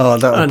 Oh,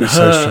 that would be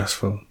so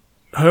stressful.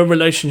 Her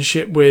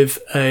relationship with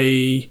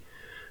a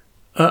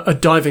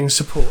diving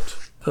support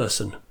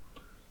person.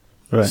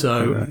 Right.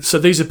 So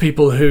these are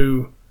people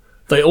who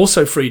they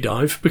also free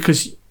dive,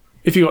 because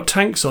if you've got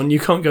tanks on, you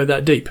can't go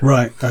that deep.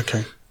 Right.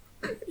 Okay.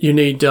 You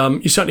need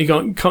you certainly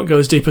can't go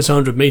as deep as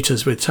 100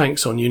 meters with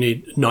tanks on. You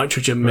need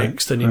nitrogen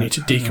mix, then you need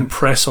to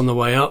decompress on the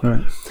way up.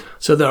 Right.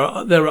 So there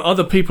are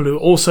other people who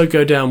also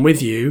go down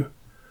with you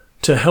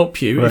to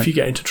help you if you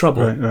get into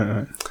trouble.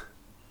 Right.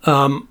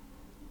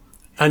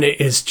 And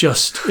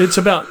it's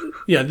about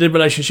the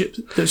relationship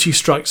that she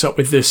strikes up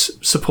with this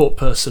support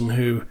person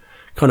who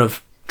kind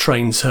of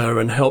trains her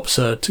and helps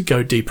her to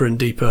go deeper and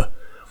deeper.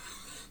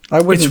 I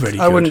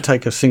wouldn't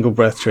take a single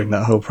breath during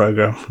that whole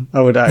program.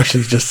 I would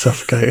actually just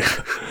suffocate.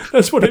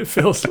 That's what it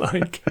feels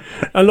like.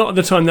 A lot of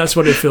the time, that's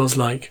what it feels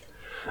like.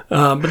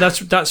 But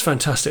that's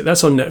fantastic.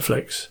 That's on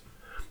Netflix.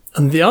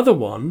 And the other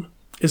one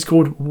is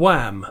called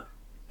Wham!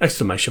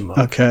 Exclamation mark.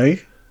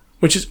 Okay.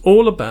 Which is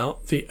all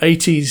about the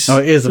 80s. Oh,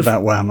 it is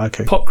about Wham!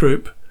 Okay. Pop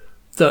group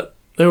that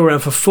they were around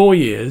for 4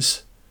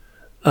 years.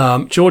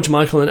 George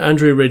Michael and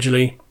Andrew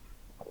Ridgeley.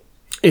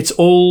 It's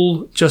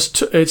all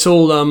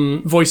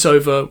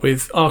voiceover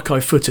with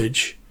archive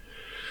footage.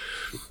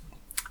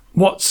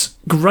 What's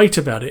great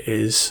about it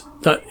is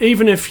that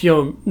even if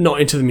you're not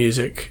into the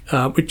music,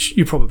 which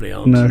you probably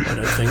aren't, I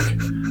don't think,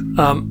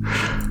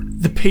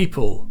 the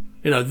people,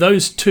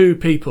 those 2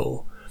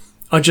 people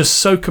are just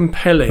so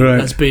compelling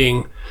as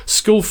being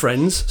school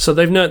friends. So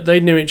they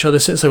knew each other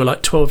since they were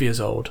like 12 years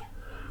old.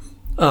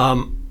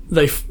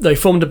 They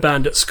formed a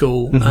band at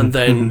school, and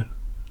then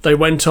they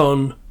went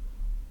on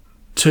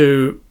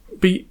to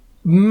be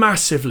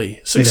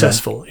massively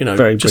successful,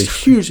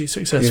 hugely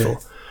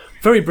successful.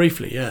 Very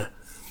briefly,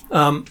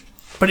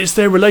 but it's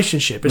their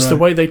relationship, it's the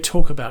way they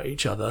talk about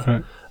each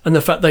other, and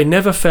the fact they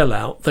never fell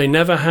out, they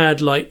never had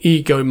like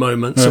ego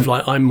moments of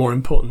like, I'm more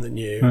important than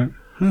you.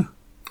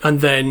 And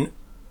then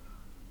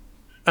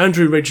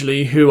Andrew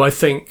Ridgeley, who I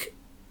think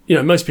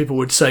most people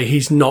would say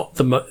he's not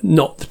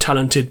the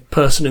talented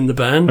person in the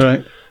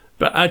band,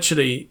 but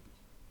actually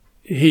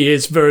he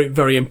is very,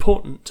 very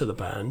important to the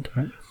band.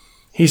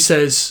 He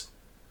says,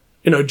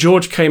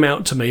 George came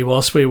out to me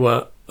whilst we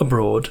were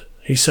abroad.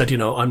 He said,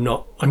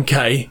 I'm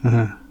gay,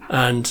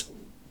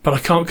 but I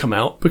can't come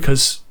out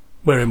because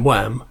we're in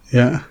Wham.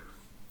 Yeah.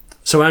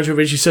 So Andrew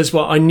Ridgeley says,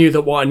 well, I knew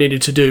that what I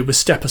needed to do was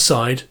step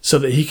aside so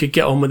that he could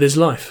get on with his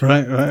life.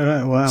 Right.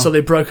 Wow. So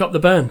they broke up the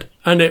band.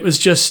 And it's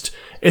just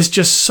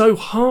so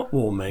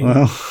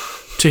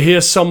heartwarming to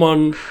hear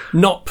someone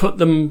not put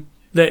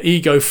their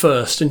ego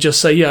first and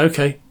just say, yeah,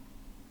 okay.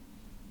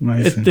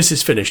 This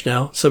is finished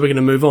now, so we're going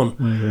to move on.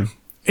 Amazing.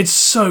 It's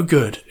so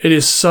good. It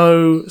is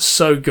so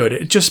good.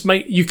 It just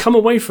you come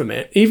away from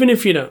it, even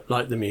if you don't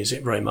like the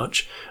music very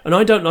much, and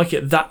I don't like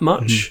it that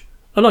much.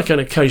 I like an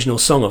occasional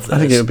song of theirs.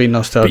 I think it would be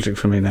nostalgic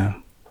for me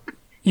now.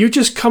 You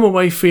just come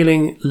away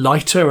feeling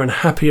lighter and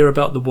happier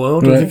about the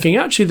world, and thinking,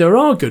 actually, there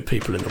are good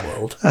people in the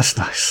world. That's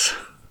nice.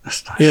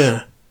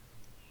 Yeah.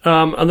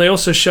 And they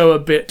also show a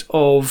bit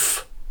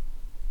of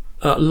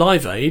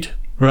Live Aid.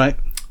 Right.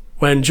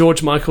 When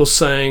George Michael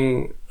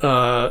sang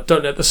Don't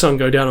Let the Sun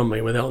Go Down on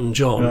Me with Elton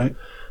John. Right.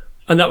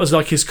 And that was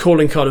like his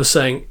calling card of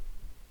saying,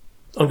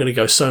 I'm going to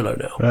go solo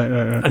now. Right.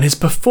 And his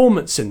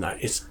performance in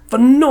that is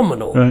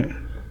phenomenal. Right.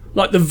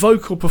 Like the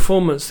vocal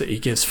performance that he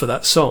gives for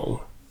that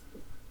song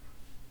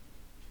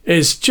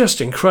is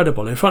just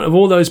incredible in front of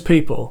all those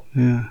people.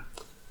 Yeah.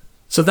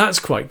 So that's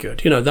quite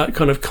good. That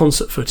kind of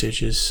concert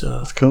footage is...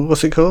 That's cool.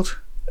 What's it called?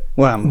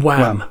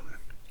 Wham.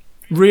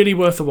 Really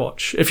worth a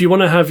watch. If you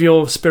want to have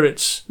your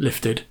spirits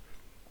lifted,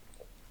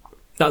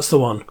 that's the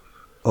one.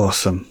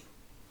 Awesome.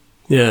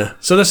 Yeah.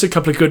 So that's a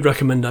couple of good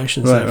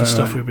recommendations there for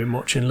stuff we've been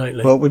watching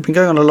lately. Well, we've been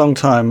going on a long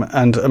time,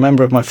 and a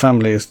member of my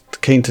family is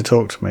keen to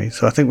talk to me,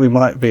 so I think we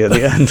might be at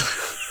the end.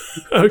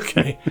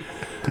 Okay.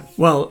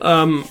 Well,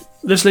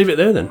 let's leave it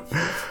there then.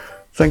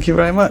 Thank you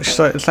very much.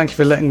 So, thank you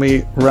for letting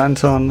me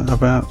rant on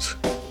about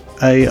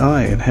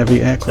AI and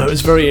heavy aircraft. That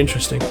was very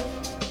interesting.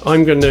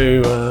 I'm going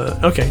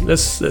to... okay,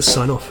 let's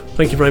sign off.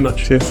 Thank you very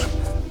much. Cheers.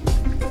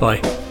 Bye.